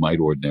way it might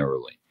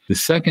ordinarily. The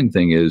second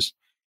thing is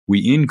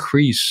we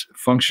increase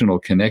functional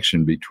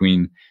connection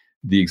between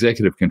the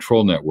executive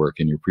control network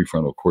in your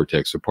prefrontal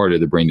cortex, a part of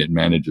the brain that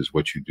manages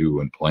what you do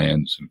and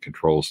plans and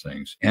controls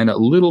things, and a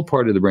little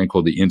part of the brain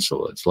called the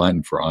insula. It's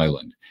Latin for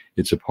island.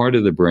 It's a part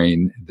of the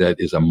brain that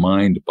is a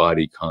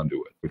mind-body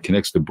conduit. It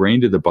connects the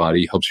brain to the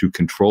body, helps you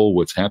control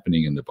what's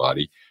happening in the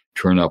body,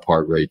 turn up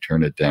heart rate,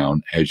 turn it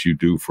down, as you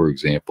do, for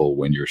example,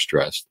 when you're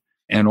stressed,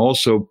 and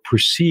also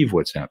perceive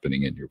what's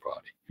happening in your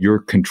body. You're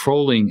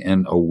controlling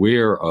and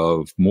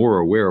more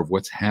aware of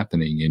what's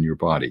happening in your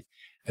body,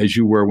 as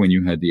you were when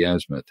you had the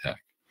asthma attack.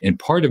 And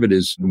part of it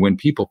is when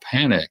people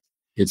panic,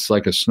 it's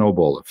like a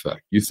snowball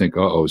effect. You think,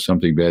 uh-oh,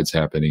 something bad's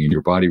happening, and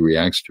your body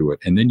reacts to it.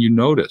 And then you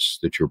notice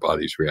that your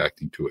body's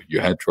reacting to it. You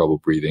had trouble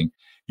breathing.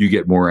 You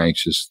get more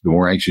anxious. The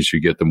more anxious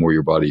you get, the more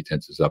your body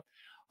tenses up,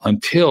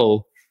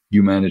 until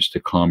you manage to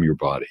calm your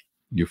body.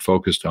 You're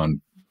focused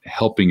on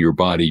helping your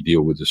body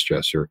deal with the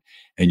stressor,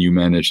 and you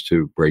manage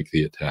to break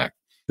the attack.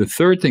 The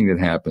third thing that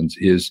happens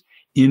is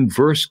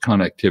inverse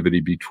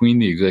connectivity between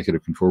the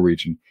executive control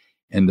region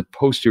and the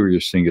posterior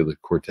cingulate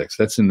cortex.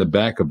 That's in the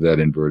back of that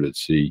inverted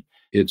C.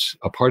 It's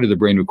a part of the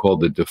brain we call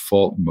the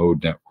default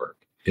mode network.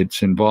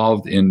 It's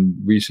involved in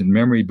recent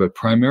memory, but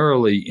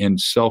primarily in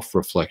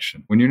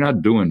self-reflection. When you're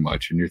not doing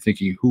much and you're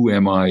thinking, who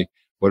am I?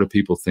 What do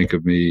people think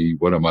of me?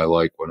 What am I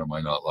like? What am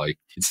I not like?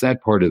 It's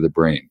that part of the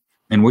brain.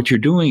 And what you're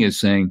doing is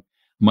saying,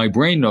 my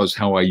brain knows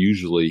how I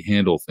usually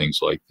handle things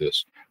like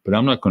this, but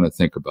I'm not going to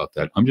think about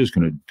that. I'm just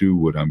going to do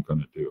what I'm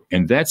going to do.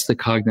 And that's the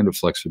cognitive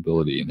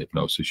flexibility in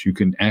hypnosis. You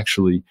can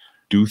actually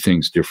do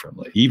things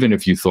differently, even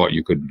if you thought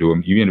you couldn't do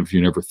them, even if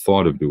you never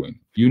thought of doing them.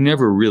 You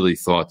never really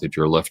thought that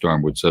your left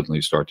arm would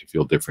suddenly start to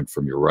feel different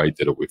from your right,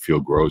 that it would feel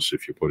gross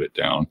if you put it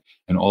down.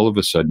 And all of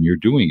a sudden you're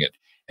doing it.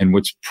 And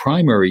what's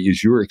primary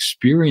is your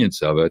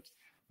experience of it,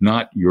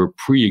 not your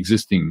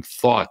pre-existing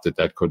thought that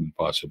that couldn't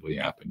possibly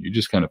happen. You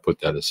just kind of put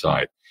that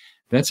aside.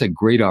 That's a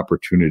great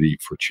opportunity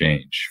for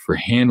change, for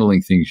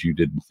handling things you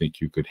didn't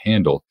think you could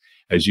handle,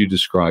 as you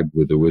described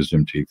with the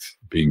wisdom teeth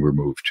being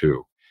removed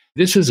too.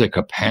 This is a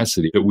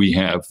capacity that we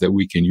have that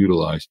we can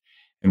utilize.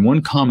 And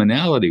one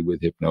commonality with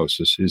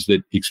hypnosis is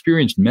that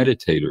experienced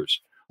meditators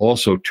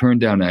also turn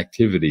down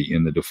activity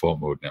in the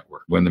default mode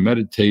network. When the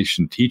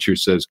meditation teacher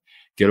says,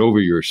 get over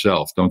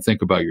yourself, don't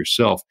think about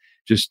yourself,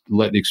 just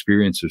let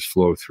experiences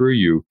flow through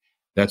you,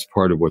 that's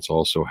part of what's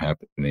also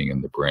happening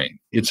in the brain.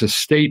 It's a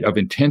state of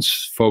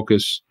intense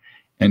focus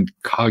and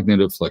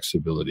cognitive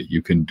flexibility.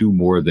 You can do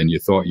more than you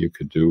thought you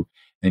could do.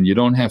 And you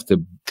don't have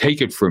to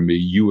take it from me.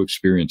 You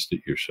experienced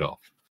it yourself.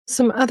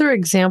 Some other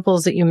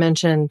examples that you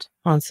mentioned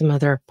on some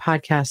other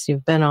podcasts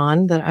you've been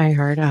on that I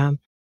heard,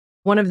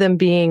 one of them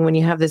being when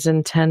you have this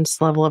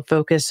intense level of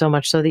focus so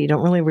much so that you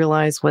don't really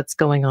realize what's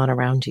going on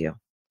around you.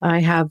 I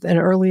have an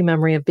early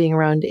memory of being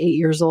around 8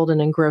 years old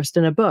and engrossed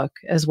in a book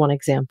as one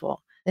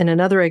example. And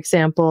another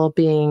example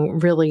being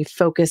really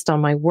focused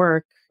on my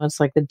work. It's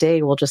like the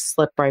day will just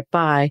slip right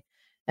by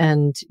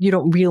and you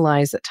don't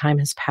realize that time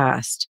has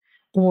passed.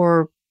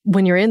 Or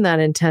when you're in that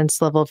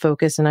intense level of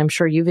focus, and I'm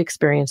sure you've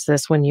experienced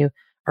this when you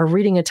are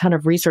reading a ton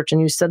of research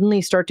and you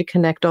suddenly start to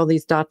connect all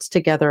these dots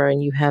together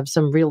and you have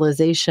some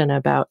realization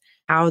about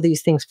how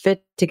these things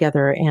fit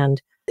together.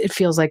 And it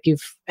feels like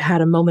you've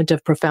had a moment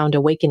of profound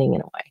awakening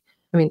in a way.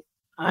 I mean,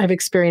 I've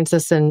experienced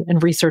this in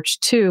research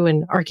too,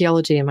 in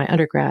archaeology in my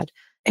undergrad.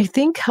 I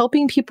think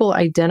helping people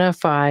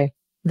identify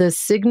the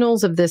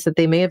signals of this that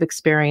they may have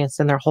experienced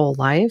in their whole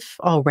life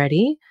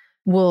already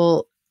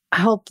will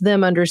help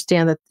them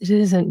understand that it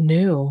isn't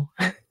new.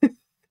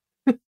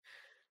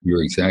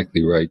 You're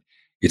exactly right.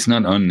 It's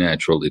not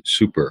unnatural, it's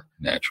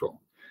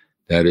supernatural.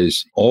 That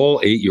is, all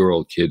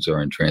 8-year-old kids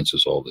are in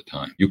trances all the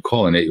time. You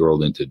call an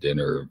 8-year-old into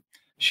dinner,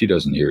 she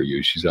doesn't hear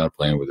you. She's out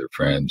playing with her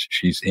friends.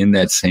 She's in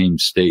that same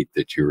state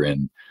that you're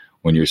in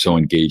when you're so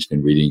engaged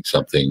in reading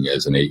something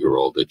as an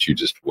 8-year-old that you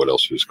just, what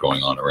else is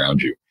going on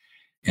around you?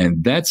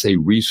 And that's a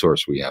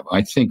resource we have.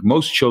 I think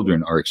most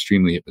children are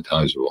extremely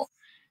hypnotizable.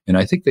 And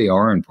I think they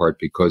are in part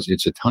because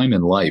it's a time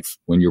in life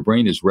when your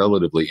brain is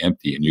relatively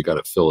empty and you got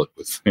to fill it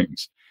with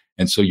things.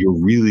 And so you're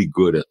really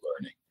good at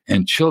learning.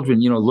 And children,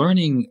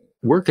 learning,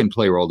 work and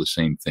play are all the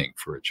same thing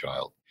for a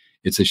child.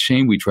 It's a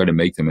shame we try to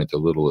make them into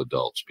little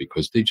adults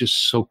because they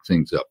just soak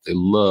things up. They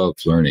love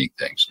learning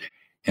things.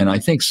 And I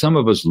think some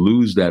of us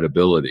lose that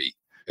ability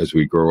as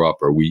we grow up,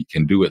 or we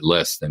can do it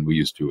less than we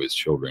used to as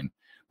children.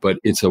 But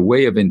it's a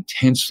way of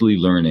intensely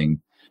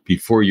learning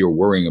before you're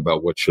worrying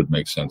about what should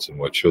make sense and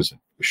what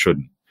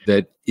shouldn't.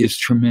 That is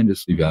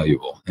tremendously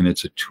valuable. And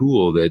it's a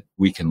tool that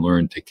we can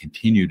learn to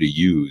continue to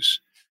use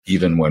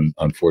even when,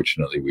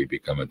 unfortunately, we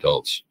become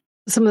adults.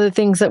 Some of the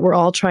things that we're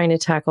all trying to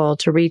tackle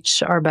to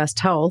reach our best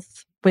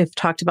health. We've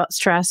talked about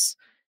stress.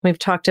 We've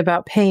talked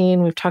about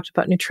pain. We've talked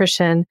about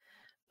nutrition.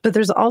 But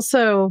there's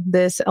also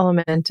this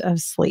element of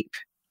sleep.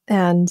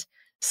 And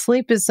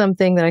sleep is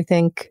something that I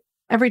think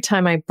every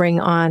time I bring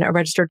on a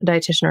registered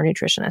dietitian or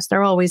nutritionist,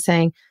 they're always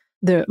saying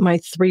my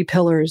 3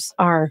 pillars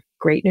are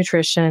great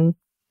nutrition,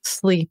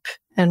 sleep,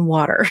 and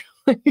water.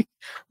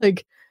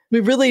 Like we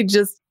really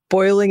just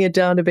boiling it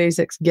down to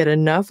basics, get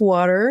enough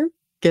water,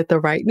 get the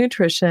right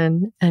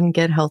nutrition, and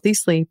get healthy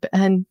sleep.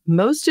 And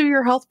most of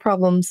your health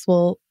problems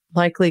will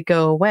likely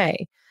go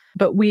away.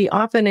 But we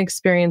often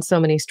experience so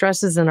many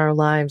stresses in our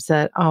lives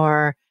that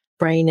our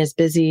brain is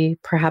busy.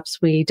 Perhaps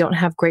we don't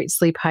have great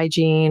sleep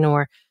hygiene,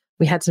 or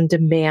we had some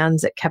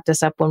demands that kept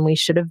us up when we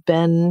should have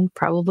been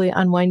probably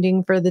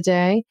unwinding for the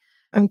day.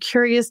 I'm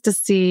curious to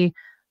see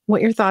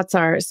what your thoughts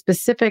are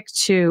specific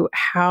to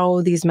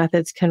how these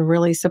methods can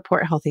really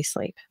support healthy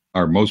sleep.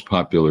 Our most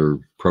popular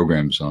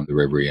programs on the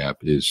Reveri app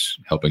is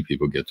helping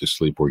people get to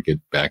sleep or get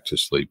back to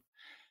sleep.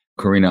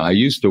 Karina, I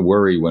used to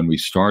worry when we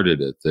started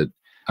it that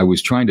I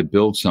was trying to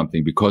build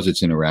something because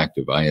it's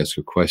interactive. I ask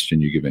a question,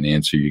 you give an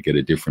answer, you get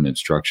a different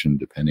instruction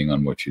depending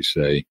on what you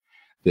say,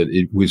 that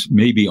it was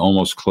maybe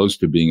almost close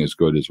to being as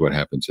good as what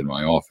happens in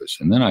my office.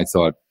 And then I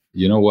thought,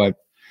 you know what?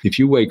 If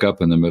you wake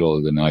up in the middle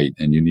of the night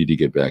and you need to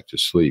get back to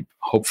sleep,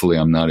 hopefully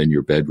I'm not in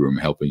your bedroom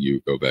helping you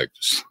go back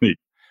to sleep,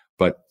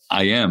 but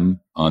I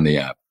am on the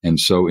app. And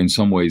so in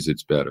some ways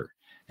it's better.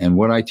 And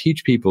what I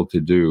teach people to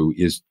do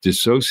is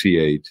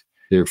dissociate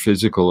their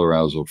physical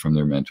arousal from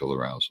their mental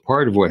arousal.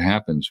 Part of what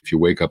happens if you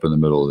wake up in the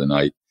middle of the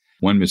night,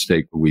 one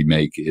mistake we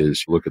make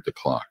is look at the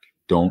clock.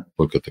 Don't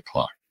look at the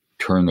clock.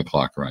 Turn the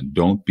clock around.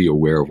 Don't be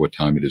aware of what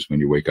time it is when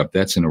you wake up.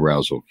 That's an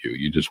arousal cue.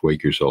 You just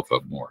wake yourself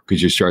up more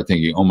because you start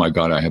thinking, oh my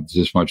God, I have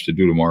this much to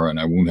do tomorrow and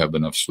I won't have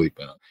enough sleep.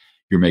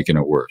 You're making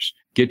it worse.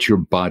 Get your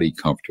body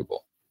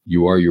comfortable.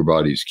 You are your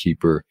body's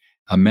keeper.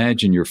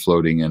 Imagine you're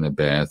floating in a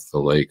bath, a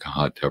lake, a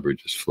hot tub, or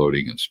just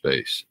floating in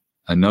space.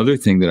 Another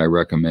thing that I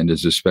recommend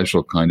is a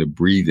special kind of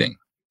breathing,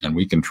 and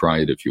we can try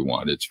it if you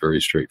want. It's very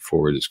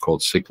straightforward. It's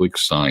called cyclic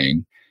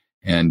sighing,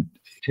 and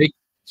take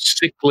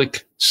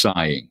cyclic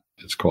sighing,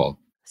 it's called.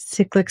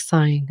 Cyclic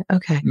sighing.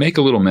 Okay. Make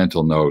a little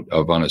mental note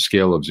of, on a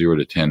scale of 0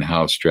 to 10,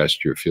 how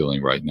stressed you're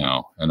feeling right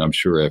now. And I'm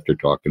sure after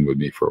talking with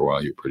me for a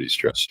while, you're pretty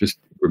stressed. Just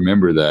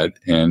remember that.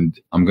 And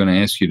I'm going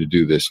to ask you to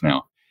do this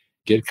now.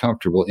 Get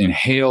comfortable.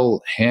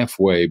 Inhale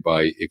halfway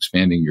by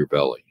expanding your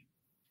belly.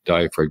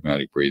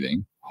 Diaphragmatic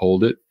breathing.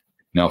 Hold it.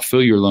 Now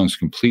fill your lungs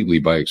completely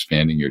by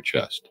expanding your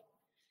chest.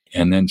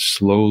 And then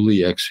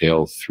slowly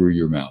exhale through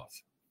your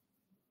mouth.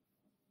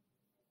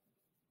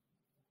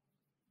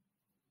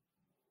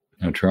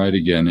 Now try it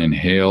again.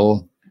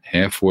 Inhale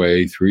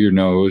halfway through your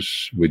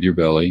nose with your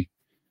belly.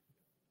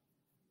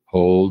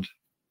 Hold.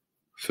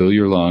 Fill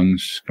your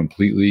lungs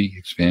completely.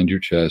 Expand your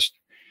chest.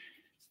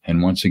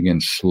 And once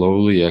again,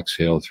 slowly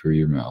exhale through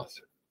your mouth.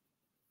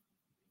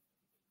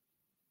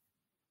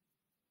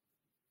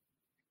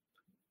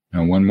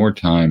 Now, one more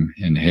time,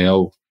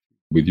 inhale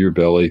with your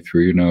belly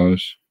through your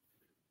nose.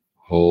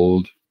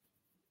 Hold.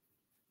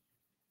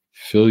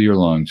 Fill your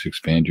lungs,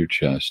 expand your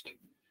chest,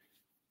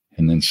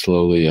 and then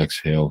slowly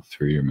exhale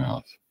through your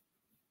mouth.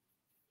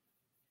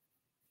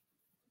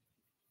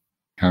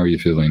 How are you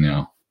feeling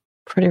now?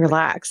 Pretty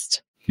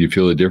relaxed. Do you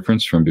feel a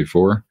difference from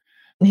before?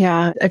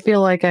 Yeah, I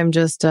feel like I'm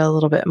just a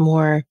little bit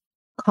more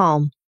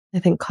calm. I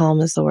think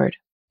calm is the word.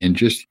 In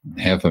just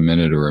half a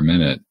minute or a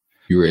minute,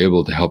 you were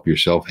able to help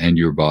yourself and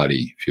your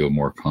body feel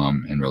more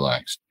calm and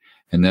relaxed.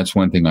 And that's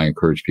one thing I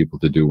encourage people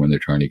to do when they're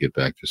trying to get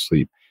back to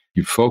sleep.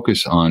 You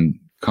focus on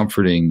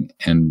comforting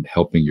and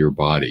helping your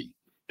body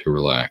to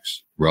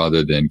relax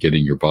rather than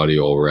getting your body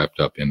all wrapped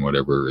up in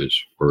whatever is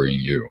worrying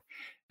you.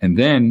 And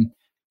then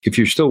if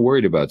you're still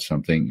worried about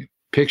something,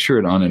 picture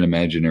it on an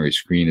imaginary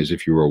screen as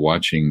if you were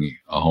watching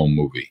a home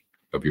movie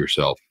of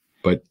yourself,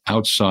 but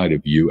outside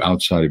of you,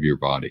 outside of your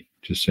body.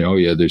 Just say, oh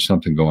yeah, there's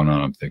something going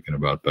on I'm thinking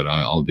about, but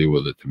I'll deal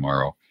with it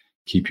tomorrow.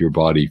 Keep your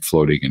body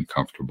floating and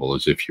comfortable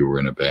as if you were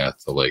in a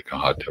bath, a lake, a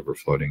hot tub, or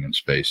floating in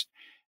space.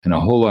 And a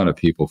whole lot of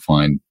people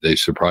find they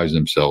surprise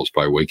themselves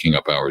by waking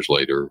up hours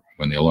later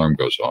when the alarm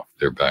goes off.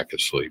 They're back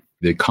asleep.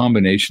 The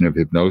combination of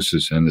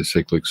hypnosis and the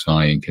cyclic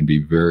sighing can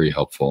be very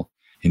helpful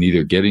in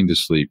either getting to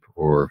sleep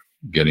or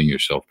getting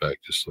yourself back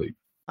to sleep.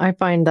 I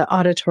find the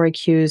auditory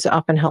cues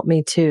often help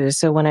me too.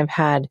 So when I've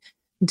had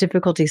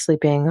difficulty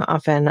sleeping,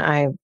 often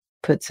I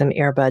put some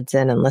earbuds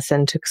in and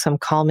listen to some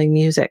calming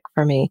music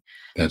for me.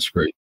 That's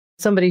great.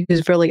 Somebody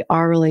who's really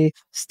aurally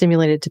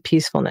stimulated to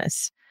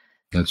peacefulness.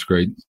 That's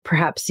great.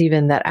 Perhaps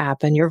even that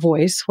app and your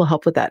voice will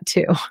help with that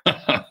too.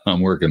 I'm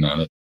working on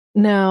it.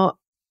 Now,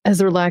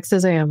 as relaxed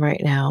as I am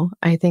right now,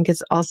 I think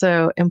it's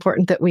also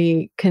important that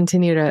we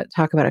continue to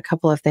talk about a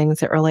couple of things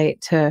that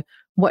relate to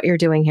what you're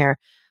doing here.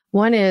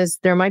 One is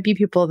there might be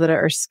people that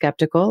are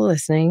skeptical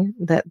listening,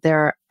 that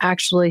they're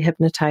actually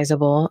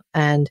hypnotizable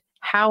and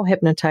how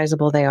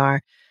hypnotizable they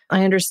are.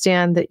 I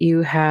understand that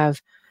you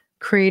have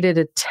created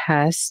a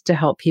test to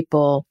help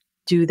people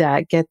do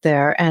that, get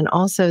there, and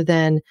also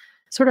then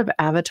sort of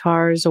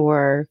avatars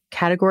or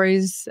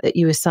categories that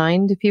you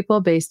assign to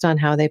people based on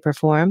how they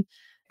perform.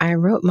 I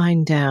wrote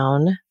mine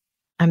down.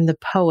 I'm the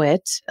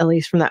poet, at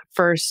least from that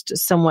first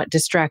somewhat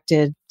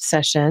distracted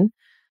session.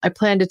 I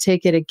plan to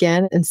take it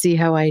again and see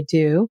how I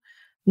do.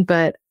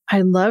 But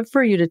I'd love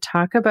for you to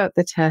talk about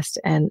the test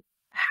and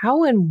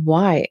how and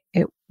why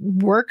it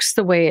works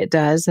the way it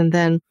does, and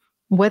then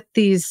what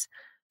these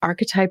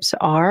archetypes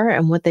are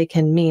and what they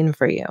can mean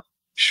for you.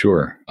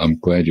 Sure. I'm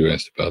glad you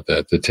asked about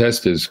that. The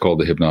test is called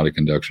the Hypnotic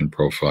Induction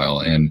Profile,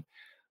 and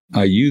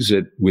I use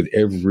it with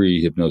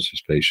every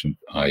hypnosis patient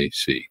I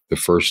see. The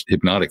first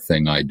hypnotic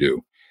thing I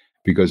do,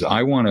 because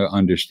I want to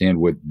understand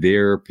what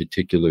their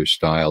particular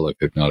style of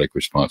hypnotic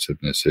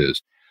responsiveness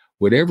is.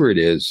 Whatever it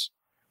is,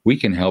 we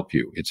can help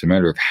you. It's a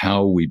matter of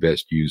how we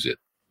best use it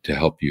to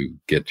help you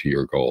get to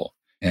your goal.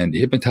 And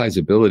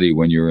hypnotizability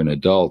when you're an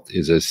adult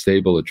is as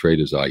stable a trait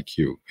as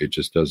IQ. It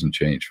just doesn't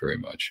change very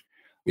much.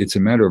 It's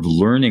a matter of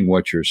learning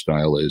what your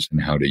style is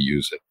and how to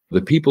use it.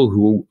 The people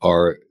who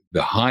are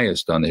the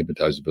highest on the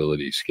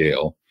hypnotizability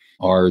scale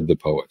are the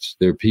poets.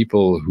 They're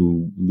people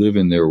who live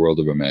in their world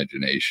of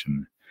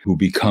imagination, who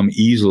become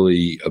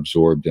easily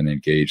absorbed and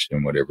engaged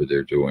in whatever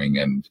they're doing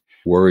and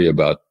worry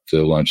about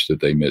the lunch that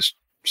they missed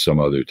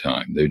some other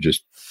time. They're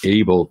just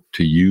able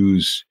to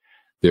use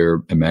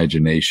their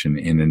imagination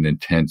in an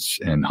intense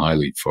and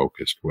highly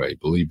focused way,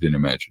 believed in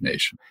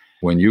imagination.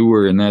 When you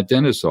were in that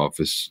dentist's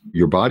office,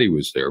 your body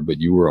was there,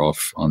 but you were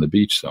off on the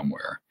beach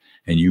somewhere,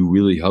 and you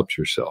really helped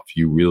yourself.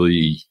 You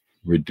really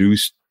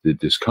reduced the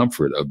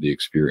discomfort of the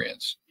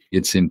experience.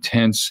 It's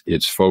intense,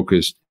 it's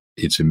focused,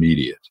 it's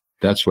immediate.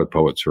 That's what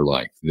poets are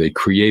like. They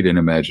create an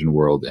imagined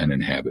world and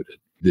inhabit it.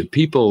 The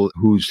people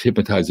whose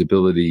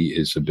hypnotizability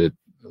is a bit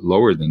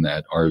lower than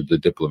that are the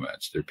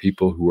diplomats. They're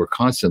people who are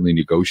constantly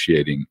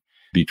negotiating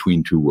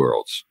between two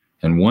worlds.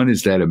 And one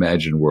is that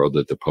imagined world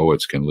that the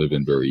poets can live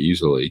in very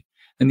easily.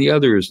 And the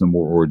other is the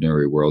more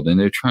ordinary world. And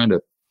they're trying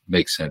to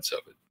make sense of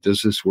it.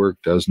 Does this work?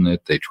 Doesn't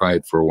it? They try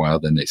it for a while,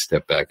 then they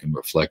step back and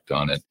reflect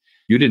on it.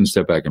 You didn't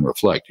step back and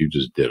reflect. You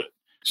just did it.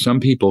 Some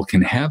people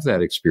can have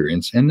that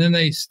experience and then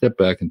they step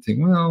back and think,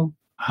 well,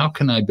 how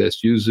can I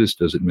best use this?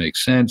 Does it make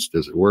sense?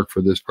 Does it work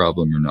for this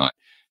problem or not?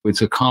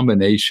 It's a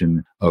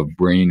combination of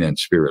brain and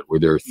spirit where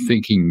they're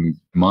thinking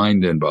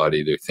mind and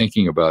body. They're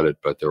thinking about it,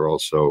 but they're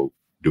also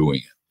doing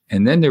it.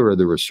 And then there are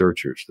the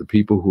researchers, the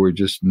people who are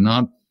just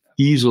not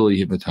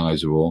easily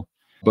hypnotizable,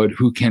 but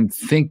who can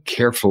think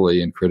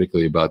carefully and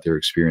critically about their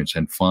experience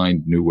and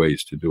find new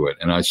ways to do it.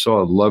 And I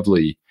saw a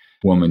lovely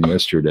woman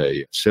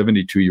yesterday,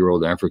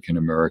 72-year-old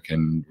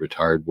African-American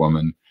retired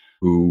woman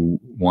who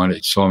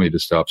saw me to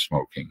stop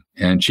smoking.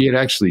 And she had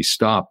actually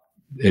stopped.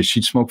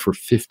 She'd smoked for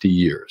 50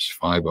 years,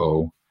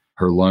 50.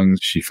 Her lungs,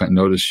 she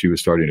noticed she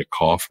was starting to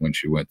cough when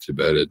she went to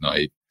bed at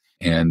night.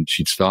 And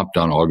she'd stopped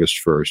on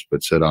August 1st,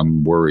 but said,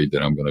 I'm worried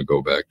that I'm going to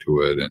go back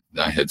to it. And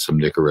I had some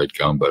Nicorette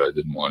gum, but I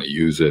didn't want to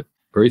use it.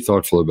 Very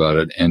thoughtful about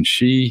it. And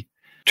she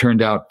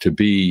turned out to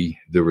be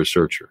the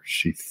researcher.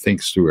 She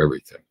thinks through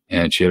everything.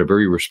 And she had a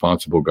very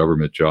responsible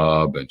government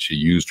job, and she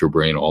used her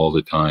brain all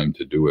the time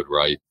to do it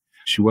right.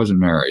 She wasn't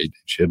married.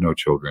 She had no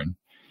children.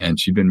 And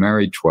she'd been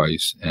married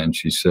twice. And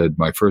she said,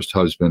 my first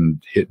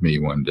husband hit me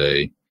one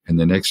day, and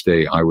the next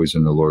day I was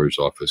in the lawyer's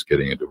office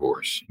getting a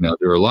divorce. Now,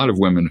 there are a lot of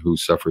women who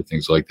suffer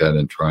things like that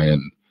and try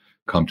and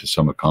come to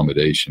some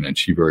accommodation. And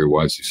she very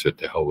wisely said,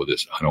 to hell with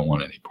this. I don't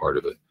want any part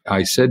of it.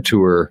 I said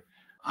to her,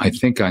 I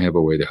think I have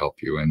a way to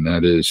help you. And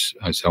that is,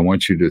 I said, I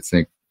want you to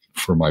think,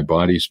 for my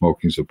body,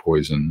 smoking's a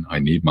poison. I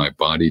need my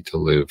body to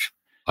live.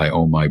 I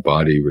owe my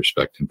body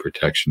respect and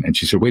protection. And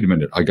she said, wait a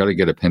minute, I got to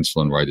get a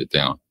pencil and write it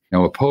down.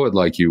 Now, a poet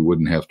like you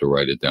wouldn't have to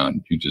write it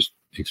down. You just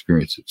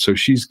experience it. So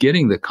she's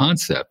getting the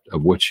concept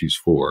of what she's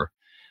for,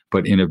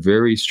 but in a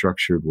very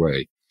structured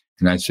way.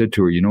 And I said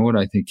to her, you know what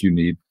I think you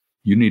need?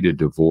 You need a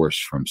divorce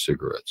from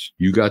cigarettes.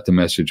 You got the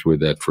message with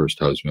that first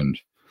husband.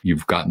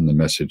 You've gotten the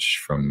message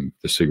from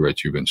the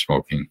cigarettes you've been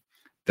smoking.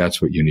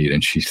 That's what you need.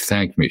 And she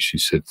thanked me. She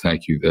said,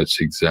 thank you.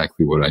 That's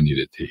exactly what I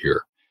needed to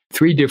hear.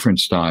 3 different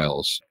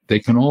styles. They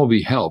can all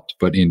be helped,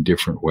 but in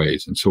different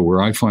ways. And so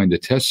where I find the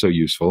test so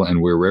useful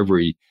and where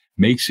Reveri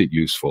makes it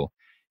useful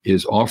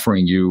is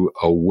offering you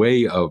a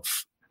way of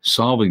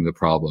solving the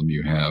problem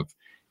you have,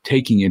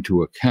 taking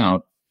into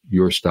account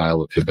your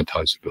style of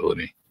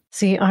hypnotizability.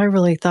 See, I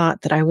really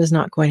thought that I was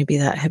not going to be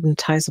that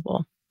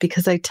hypnotizable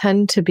because I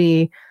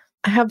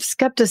have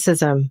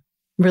skepticism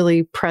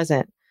really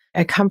present.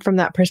 I come from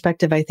that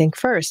perspective, I think,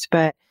 first.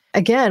 But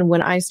again,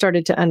 when I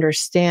started to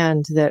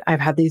understand that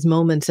I've had these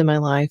moments in my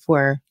life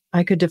where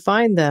I could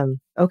define them,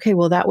 okay,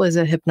 well, that was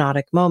a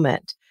hypnotic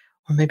moment,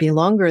 or maybe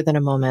longer than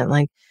a moment.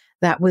 Like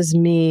that was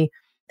me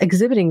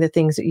exhibiting the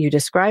things that you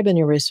describe in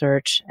your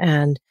research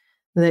and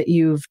that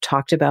you've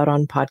talked about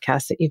on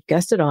podcasts that you've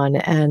guested on.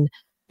 And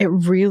it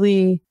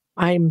really,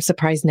 I'm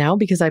surprised now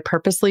because I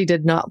purposely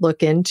did not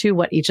look into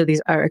what each of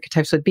these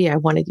archetypes would be. I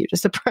wanted you to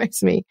surprise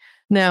me.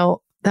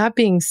 Now, that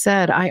being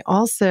said, I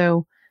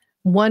also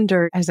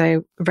wonder, as I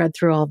read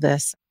through all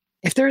this,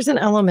 if there's an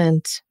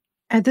element,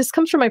 and this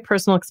comes from my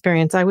personal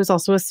experience. I was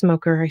also a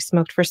smoker. I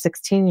smoked for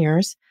 16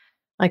 years.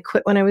 I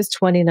quit when I was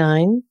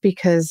 29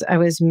 because I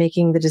was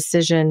making the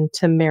decision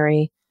to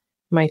marry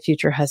my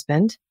future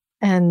husband.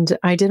 And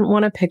I didn't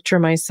want to picture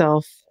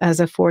myself as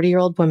a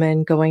 40-year-old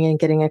woman going and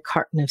getting a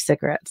carton of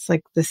cigarettes.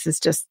 Like, this is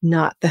just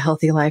not the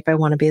healthy life I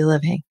want to be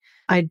living.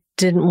 I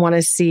didn't want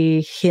to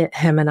see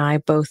him and I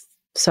both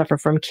suffer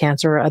from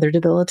cancer or other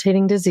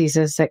debilitating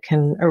diseases that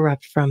can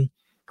erupt from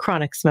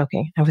chronic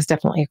smoking. I was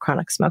definitely a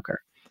chronic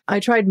smoker. I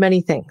tried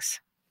many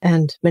things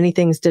and many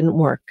things didn't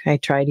work. I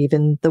tried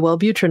even the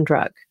Wellbutrin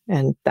drug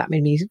and that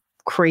made me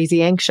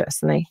crazy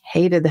anxious and I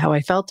hated how I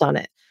felt on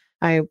it.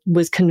 I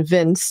was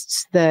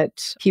convinced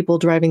that people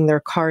driving their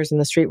cars in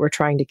the street were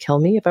trying to kill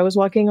me if I was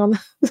walking on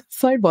the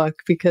sidewalk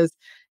because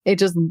it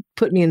just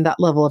put me in that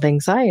level of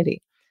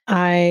anxiety.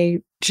 I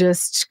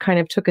just kind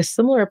of took a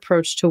similar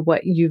approach to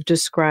what you've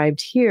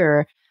described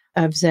here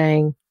of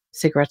saying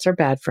cigarettes are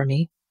bad for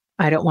me.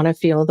 I don't want to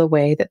feel the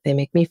way that they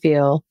make me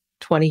feel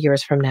 20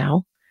 years from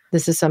now.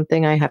 This is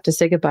something I have to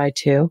say goodbye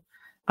to.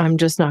 I'm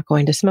just not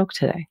going to smoke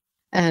today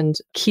and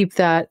keep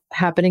that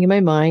happening in my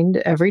mind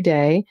every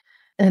day.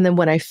 And then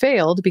when I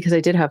failed, because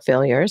I did have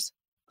failures,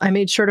 I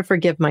made sure to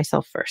forgive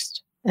myself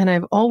first. And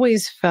I've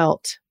always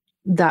felt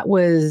that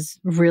was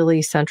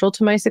really central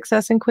to my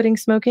success in quitting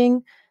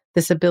smoking.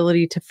 This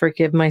ability to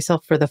forgive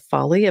myself for the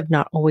folly of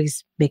not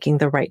always making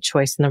the right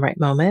choice in the right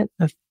moment,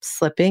 of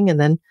slipping. And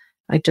then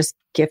I just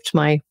gift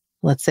my,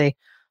 let's say,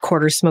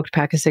 quarter smoked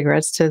pack of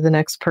cigarettes to the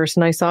next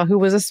person I saw who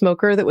was a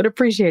smoker that would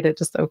appreciate it.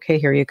 Just, okay,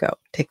 here you go.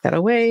 Take that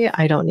away.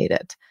 I don't need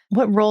it.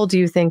 What role do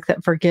you think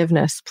that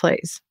forgiveness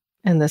plays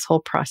in this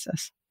whole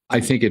process? I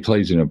think it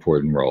plays an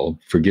important role,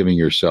 forgiving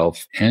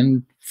yourself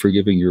and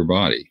forgiving your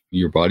body.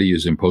 Your body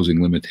is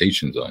imposing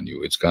limitations on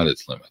you. It's got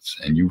its limits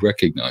and you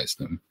recognize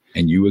them.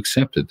 And you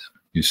accepted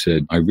them. You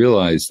said, I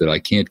realize that I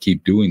can't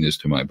keep doing this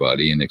to my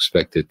body and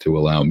expect it to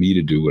allow me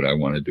to do what I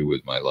want to do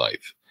with my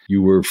life.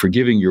 You were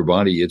forgiving your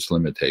body its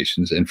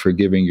limitations and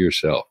forgiving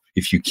yourself.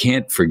 If you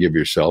can't forgive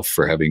yourself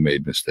for having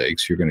made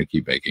mistakes, you're going to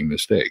keep making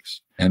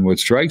mistakes. And what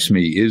strikes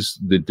me is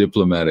the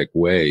diplomatic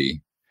way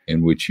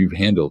in which you've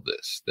handled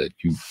this, that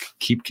you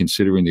keep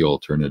considering the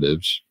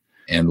alternatives.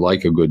 And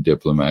like a good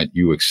diplomat,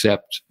 you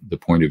accept the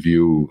point of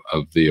view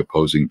of the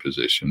opposing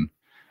position,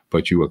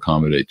 but you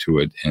accommodate to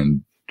it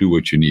and do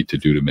what you need to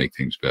do to make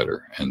things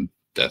better. And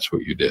that's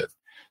what you did.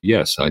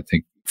 Yes, I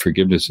think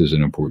forgiveness is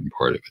an important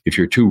part of it. If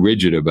you're too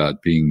rigid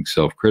about being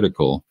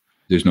self-critical,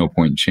 there's no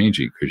point in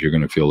changing because you're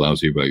going to feel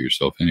lousy about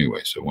yourself anyway.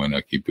 So why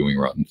not keep doing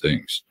rotten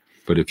things?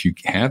 But if you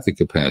have the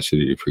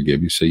capacity to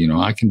forgive, you say,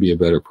 I can be a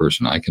better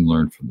person. I can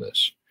learn from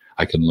this.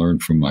 I can learn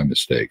from my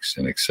mistakes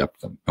and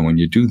accept them. And when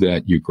you do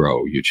that, you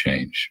grow, you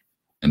change.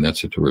 And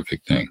that's a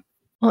terrific thing.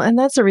 Well, and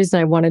that's the reason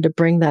I wanted to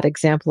bring that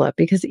example up,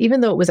 because even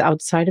though it was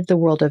outside of the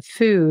world of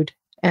food,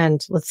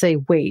 and let's say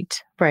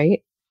weight,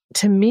 right?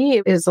 To me,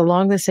 it is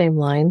along the same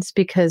lines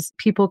because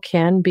people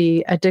can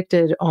be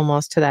addicted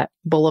almost to that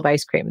bowl of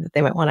ice cream that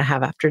they might want to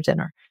have after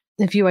dinner.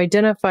 If you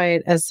identify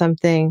it as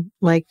something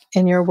like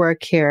in your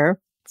work here,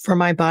 For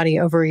my body,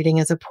 overeating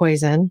is a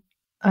poison.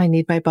 I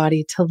need my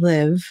body to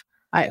live.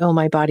 I owe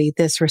my body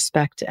this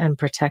respect and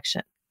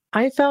protection.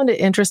 I found it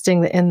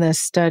interesting that in this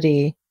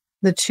study,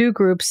 the two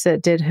groups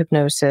that did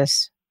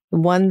hypnosis,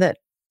 one that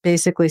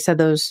basically said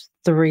those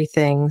three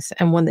things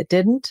and one that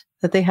didn't,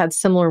 that they had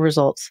similar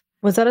results.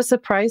 Was that a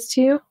surprise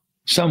to you?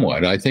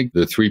 Somewhat. I think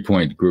the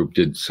 3-point group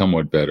did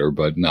somewhat better,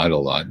 but not a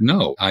lot.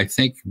 No, I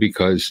think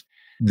because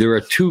there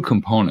are two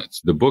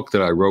components. The book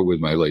that I wrote with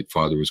my late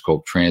father was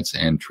called Trance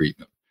and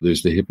Treatment.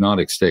 There's the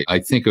hypnotic state. I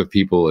think of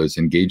people as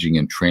engaging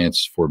in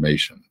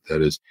transformation.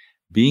 That is,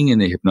 being in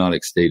the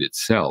hypnotic state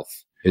itself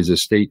is a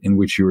state in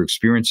which you're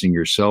experiencing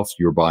yourself,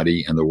 your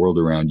body, and the world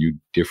around you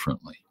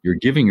differently. You're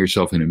giving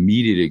yourself an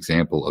immediate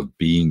example of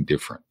being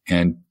different.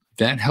 And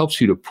that helps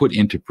you to put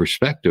into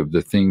perspective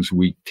the things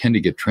we tend to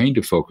get trained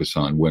to focus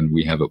on when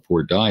we have a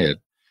poor diet,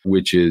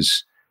 which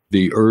is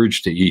the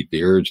urge to eat,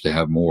 the urge to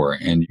have more.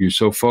 And you're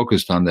so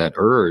focused on that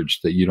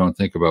urge that you don't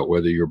think about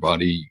whether your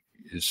body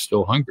is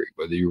still hungry,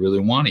 whether you really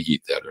want to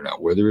eat that or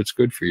not, whether it's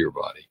good for your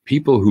body.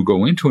 People who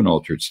go into an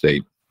altered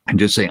state and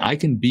just say, I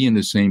can be in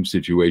the same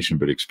situation,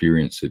 but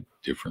experience it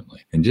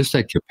differently. And just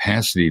that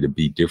capacity to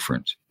be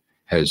different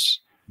has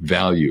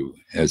value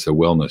as a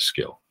wellness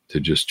skill, to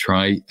just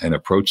try and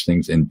approach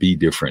things and be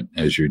different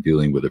as you're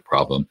dealing with a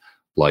problem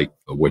like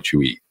what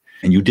you eat.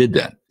 And you did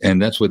that. And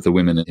that's what the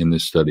women in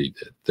this study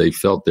did. They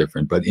felt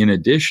different. But in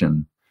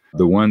addition,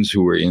 the ones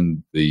who were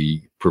in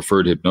the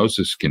preferred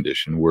hypnosis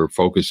condition were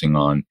focusing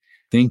on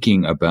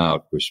thinking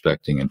about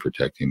respecting and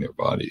protecting their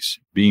bodies,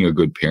 being a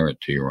good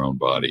parent to your own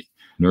body,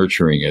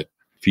 nurturing it,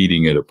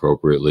 feeding it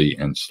appropriately,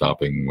 and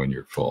stopping when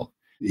you're full.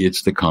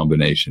 It's the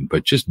combination.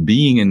 But just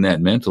being in that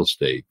mental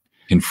state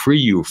can free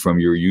you from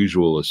your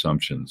usual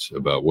assumptions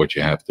about what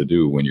you have to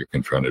do when you're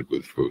confronted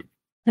with food.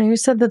 Now, you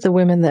said that the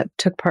women that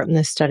took part in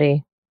this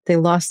study, they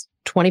lost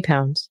 20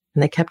 pounds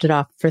and they kept it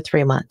off for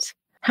 3 months.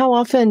 How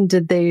often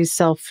did they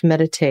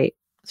self-meditate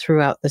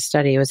throughout the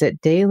study? Was it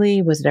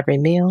daily? Was it every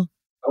meal?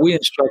 We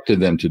instructed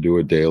them to do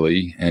it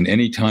daily. And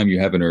anytime you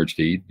have an urge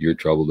to eat, you're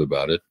troubled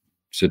about it,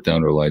 sit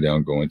down or lie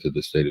down, go into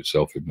the state of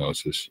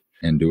self-hypnosis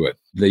and do it.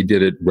 They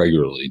did it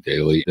regularly,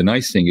 daily. The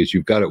nice thing is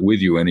you've got it with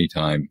you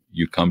anytime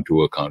you come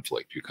to a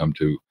conflict. You come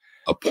to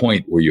a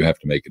point where you have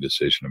to make a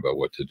decision about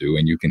what to do,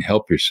 and you can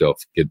help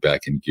yourself get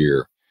back in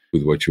gear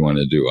with what you want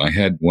to do. I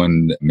had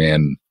one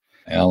man,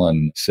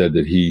 Alan, said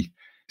that he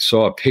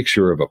saw a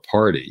picture of a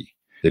party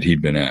that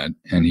he'd been at,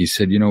 and he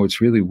said,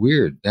 it's really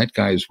weird. That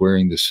guy is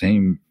wearing the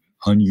same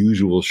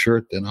unusual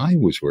shirt that I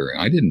was wearing.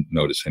 I didn't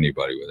notice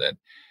anybody with that.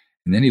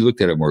 And then he looked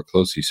at it more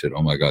closely. He said,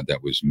 oh my God,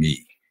 that was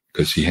me.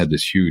 Because he had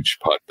this huge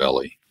pot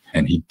belly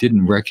and he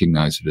didn't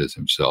recognize it as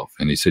himself.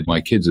 And he said,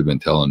 my kids have been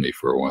telling me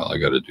for a while, I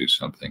got to do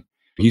something.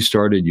 He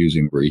started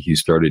using Reveri. He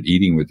started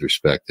eating with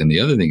respect. And the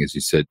other thing is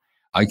he said,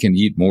 I can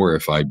eat more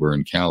if I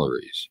burn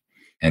calories.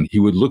 And he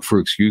would look for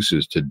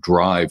excuses to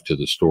drive to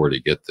the store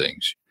to get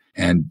things.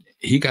 And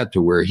he got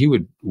to where he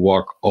would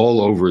walk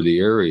all over the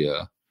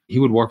area. He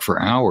would walk for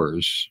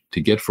hours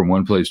to get from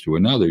one place to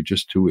another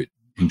just to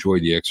enjoy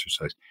the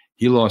exercise.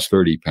 He lost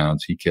 30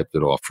 pounds. He kept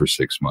it off for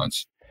 6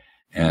 months.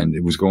 And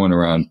it was going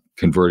around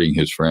converting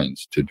his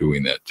friends to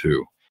doing that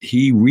too.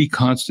 He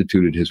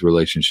reconstituted his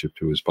relationship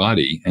to his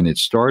body. And it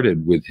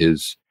started with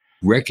his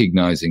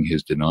recognizing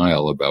his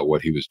denial about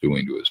what he was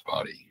doing to his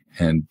body.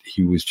 And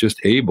he was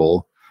just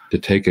able to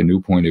take a new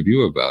point of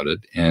view about it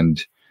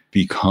and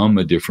become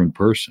a different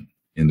person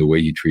in the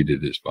way he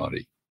treated his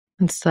body.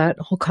 It's that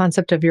whole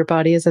concept of your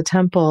body as a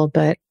temple,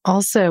 but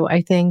also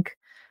I think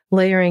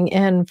layering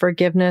in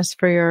forgiveness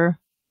for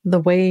the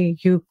way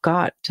you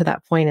got to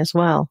that point as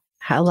well.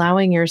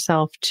 Allowing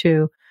yourself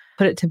to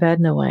put it to bed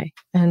in a way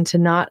and to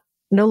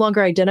no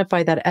longer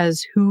identify that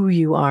as who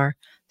you are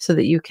so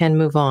that you can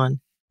move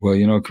on.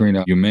 Well,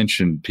 Karina, you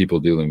mentioned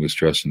people dealing with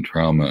stress and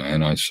trauma,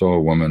 and I saw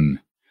a woman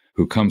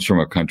who comes from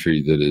a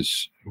country that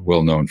is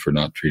well known for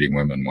not treating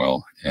women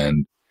well.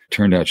 And it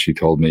turned out she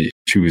told me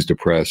she was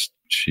depressed.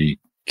 She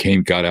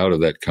got out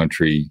of that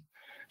country.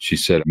 She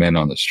said men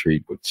on the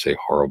street would say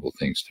horrible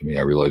things to me.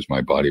 I realized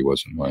my body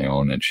wasn't my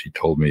own. And she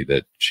told me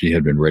that she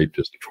had been raped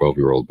as a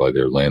 12-year-old by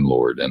their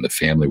landlord, and the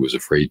family was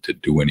afraid to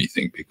do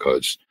anything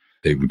because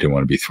they didn't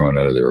want to be thrown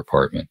out of their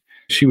apartment.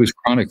 She was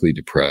chronically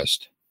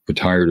depressed,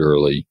 retired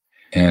early.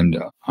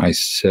 And I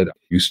said,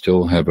 you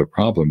still have a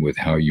problem with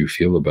how you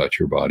feel about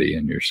your body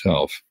and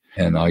yourself.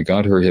 And I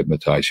got her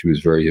hypnotized. She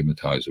was very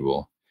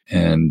hypnotizable.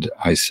 And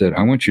I said,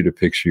 I want you to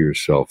picture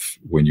yourself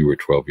when you were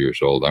 12 years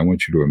old. I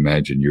want you to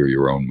imagine you're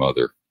your own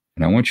mother.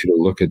 And I want you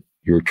to look at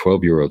your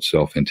 12-year-old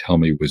self and tell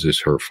me, was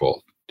this her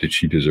fault? Did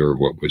she deserve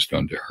what was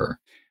done to her?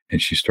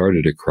 And she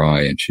started to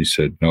cry and she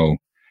said, no,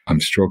 I'm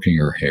stroking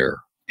her hair.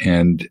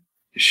 And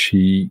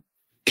she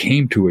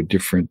came to a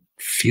different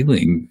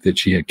feeling that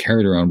she had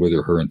carried around with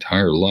her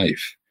entire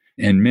life.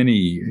 And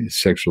many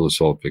sexual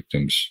assault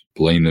victims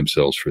blame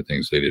themselves for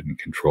things they didn't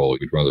control.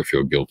 You'd rather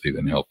feel guilty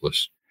than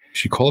helpless.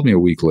 She called me a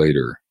week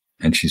later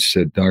and she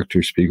said,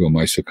 Dr. Spiegel,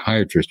 my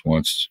psychiatrist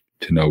wants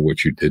to know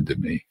what you did to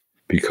me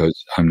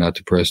because I'm not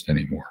depressed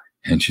anymore.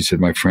 And she said,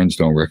 my friends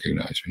don't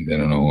recognize me. They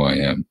don't know who I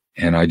am.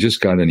 And I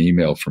just got an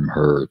email from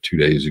her 2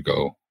 days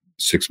ago,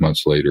 6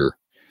 months later,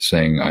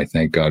 saying, I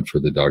thank God for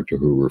the doctor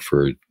who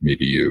referred me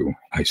to you.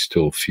 I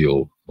still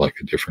feel like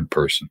a different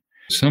person.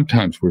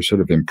 Sometimes we're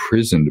sort of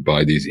imprisoned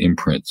by these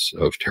imprints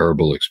of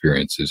terrible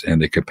experiences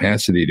and the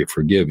capacity to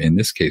forgive, in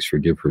this case,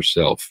 forgive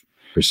herself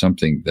for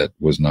something that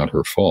was not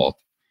her fault,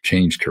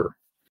 changed her.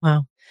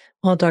 Wow.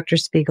 Well, Dr.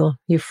 Spiegel,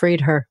 you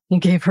freed her. You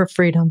gave her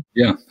freedom.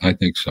 Yeah, I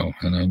think so.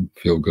 And I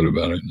feel good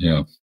about it.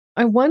 Yeah.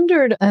 I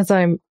wondered, as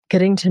I'm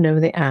getting to know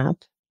the app,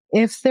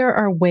 if there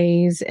are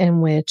ways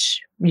in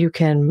which you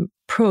can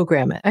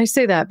program it. I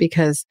say that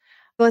because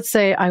let's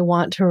say I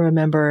want to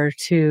remember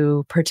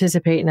to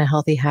participate in a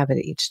healthy habit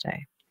each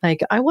day.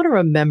 Like I want to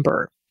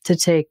remember to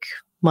take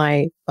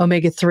my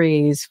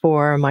omega-3s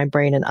for my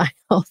brain and eye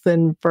health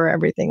and for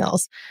everything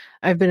else.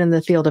 I've been in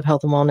the field of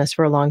health and wellness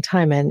for a long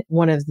time. And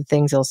one of the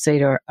things I'll say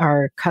to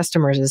our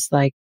customers is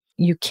like,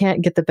 you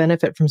can't get the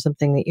benefit from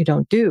something that you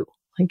don't do.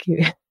 Like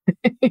you,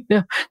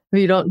 if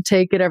you don't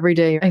take it every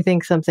day, I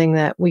think something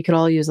that we could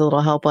all use a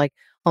little help, like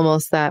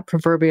almost that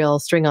proverbial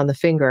string on the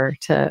finger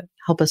to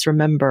help us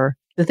remember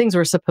the things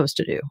we're supposed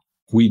to do.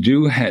 We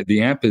do have,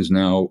 the app is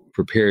now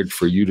prepared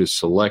for you to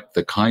select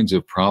the kinds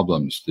of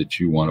problems that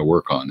you want to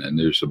work on. And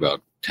there's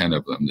about 10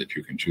 of them that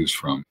you can choose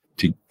from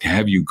to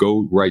have you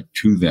go right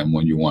to them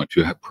when you want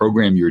to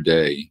program your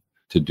day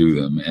to do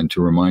them and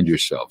to remind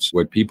yourselves.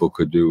 What people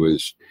could do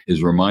is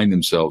remind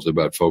themselves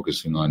about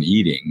focusing on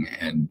eating.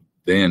 And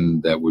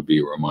then that would be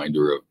a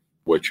reminder of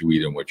what you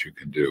eat and what you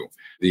can do.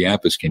 The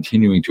app is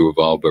continuing to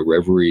evolve, but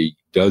Reveri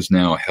does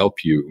now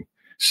help you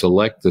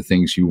select the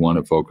things you want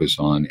to focus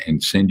on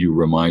and send you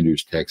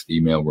reminders, text,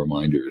 email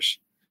reminders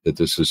that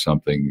this is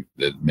something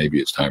that maybe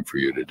it's time for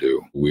you to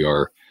do. We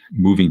are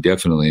moving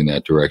definitely in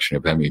that direction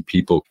of having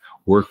people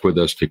work with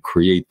us to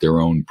create their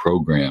own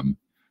program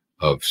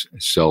of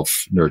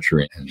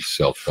self-nurturing and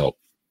self-help.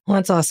 Well,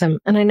 that's awesome.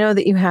 And I know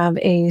that you have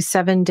a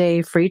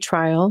 7-day free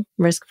trial,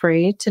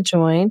 risk-free to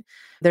join.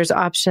 There's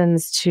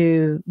options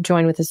to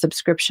join with a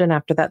subscription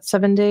after that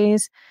 7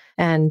 days,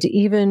 and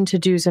even to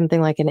do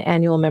something like an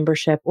annual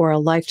membership or a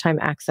lifetime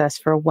access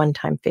for a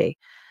one-time fee.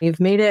 You've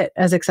made it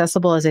as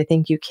accessible as I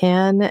think you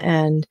can.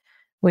 And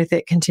with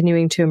it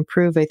continuing to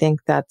improve, I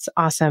think that's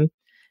awesome.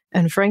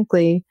 And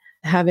frankly,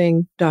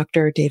 having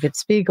Dr. David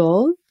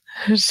Spiegel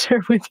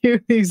share with you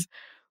these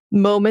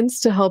moments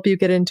to help you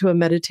get into a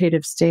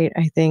meditative state,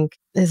 I think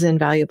is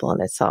invaluable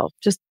in itself.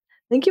 Just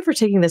thank you for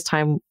taking this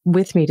time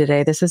with me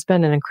today. This has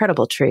been an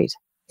incredible treat.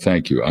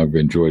 Thank you. I've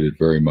enjoyed it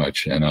very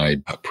much. And I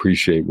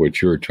appreciate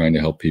what you're trying to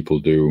help people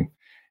do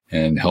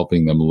and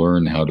helping them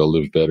learn how to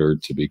live better,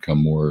 to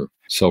become more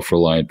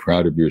self-reliant,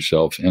 proud of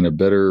yourself, and a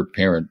better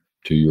parent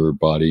to your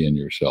body and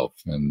yourself.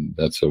 And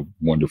that's a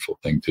wonderful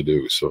thing to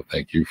do. So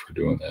thank you for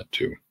doing that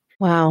too.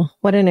 Wow.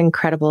 What an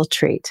incredible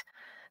treat.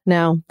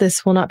 Now,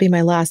 this will not be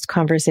my last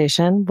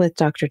conversation with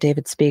Dr.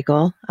 David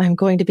Spiegel. I'm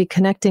going to be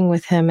connecting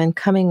with him in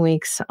coming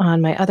weeks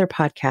on my other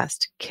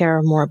podcast,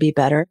 Care More, Be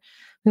Better.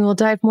 We will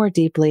dive more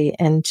deeply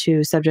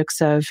into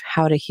subjects of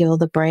how to heal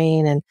the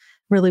brain and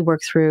really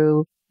work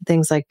through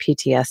things like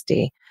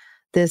PTSD.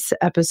 This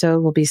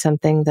episode will be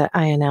something that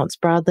I announce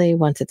broadly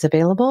once it's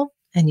available,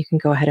 and you can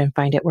go ahead and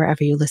find it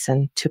wherever you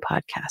listen to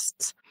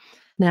podcasts.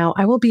 Now,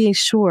 I will be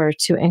sure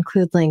to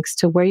include links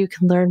to where you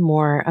can learn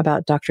more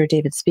about Dr.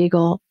 David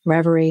Spiegel,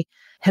 Reveri,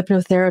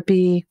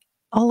 hypnotherapy,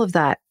 all of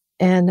that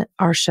in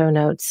our show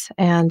notes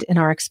and in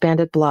our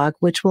expanded blog,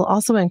 which will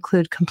also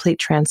include complete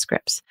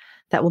transcripts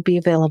that will be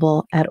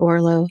available at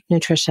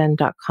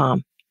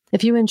orlonutrition.com.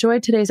 If you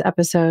enjoyed today's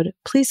episode,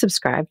 please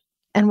subscribe.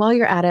 And while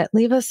you're at it,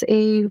 leave us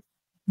a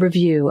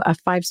review, a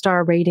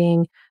 5-star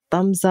rating,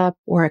 thumbs up,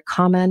 or a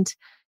comment.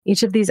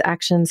 Each of these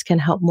actions can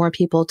help more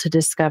people to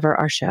discover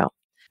our show.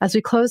 As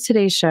we close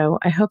today's show,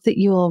 I hope that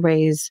you will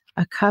raise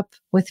a cup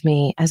with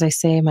me as I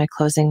say my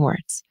closing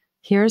words.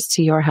 Here's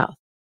to your health.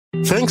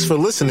 Thanks for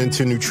listening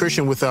to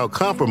Nutrition Without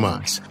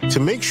Compromise. To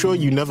make sure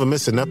you never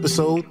miss an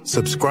episode,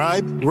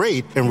 subscribe,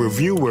 rate, and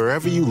review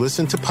wherever you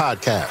listen to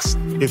podcasts.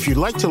 If you'd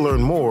like to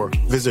learn more,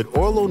 visit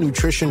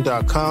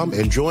orlonutrition.com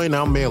and join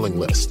our mailing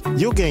list.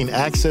 You'll gain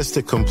access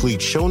to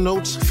complete show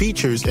notes,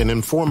 features, and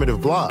informative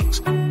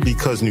blogs,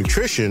 because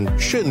nutrition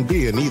shouldn't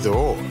be an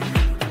either-or.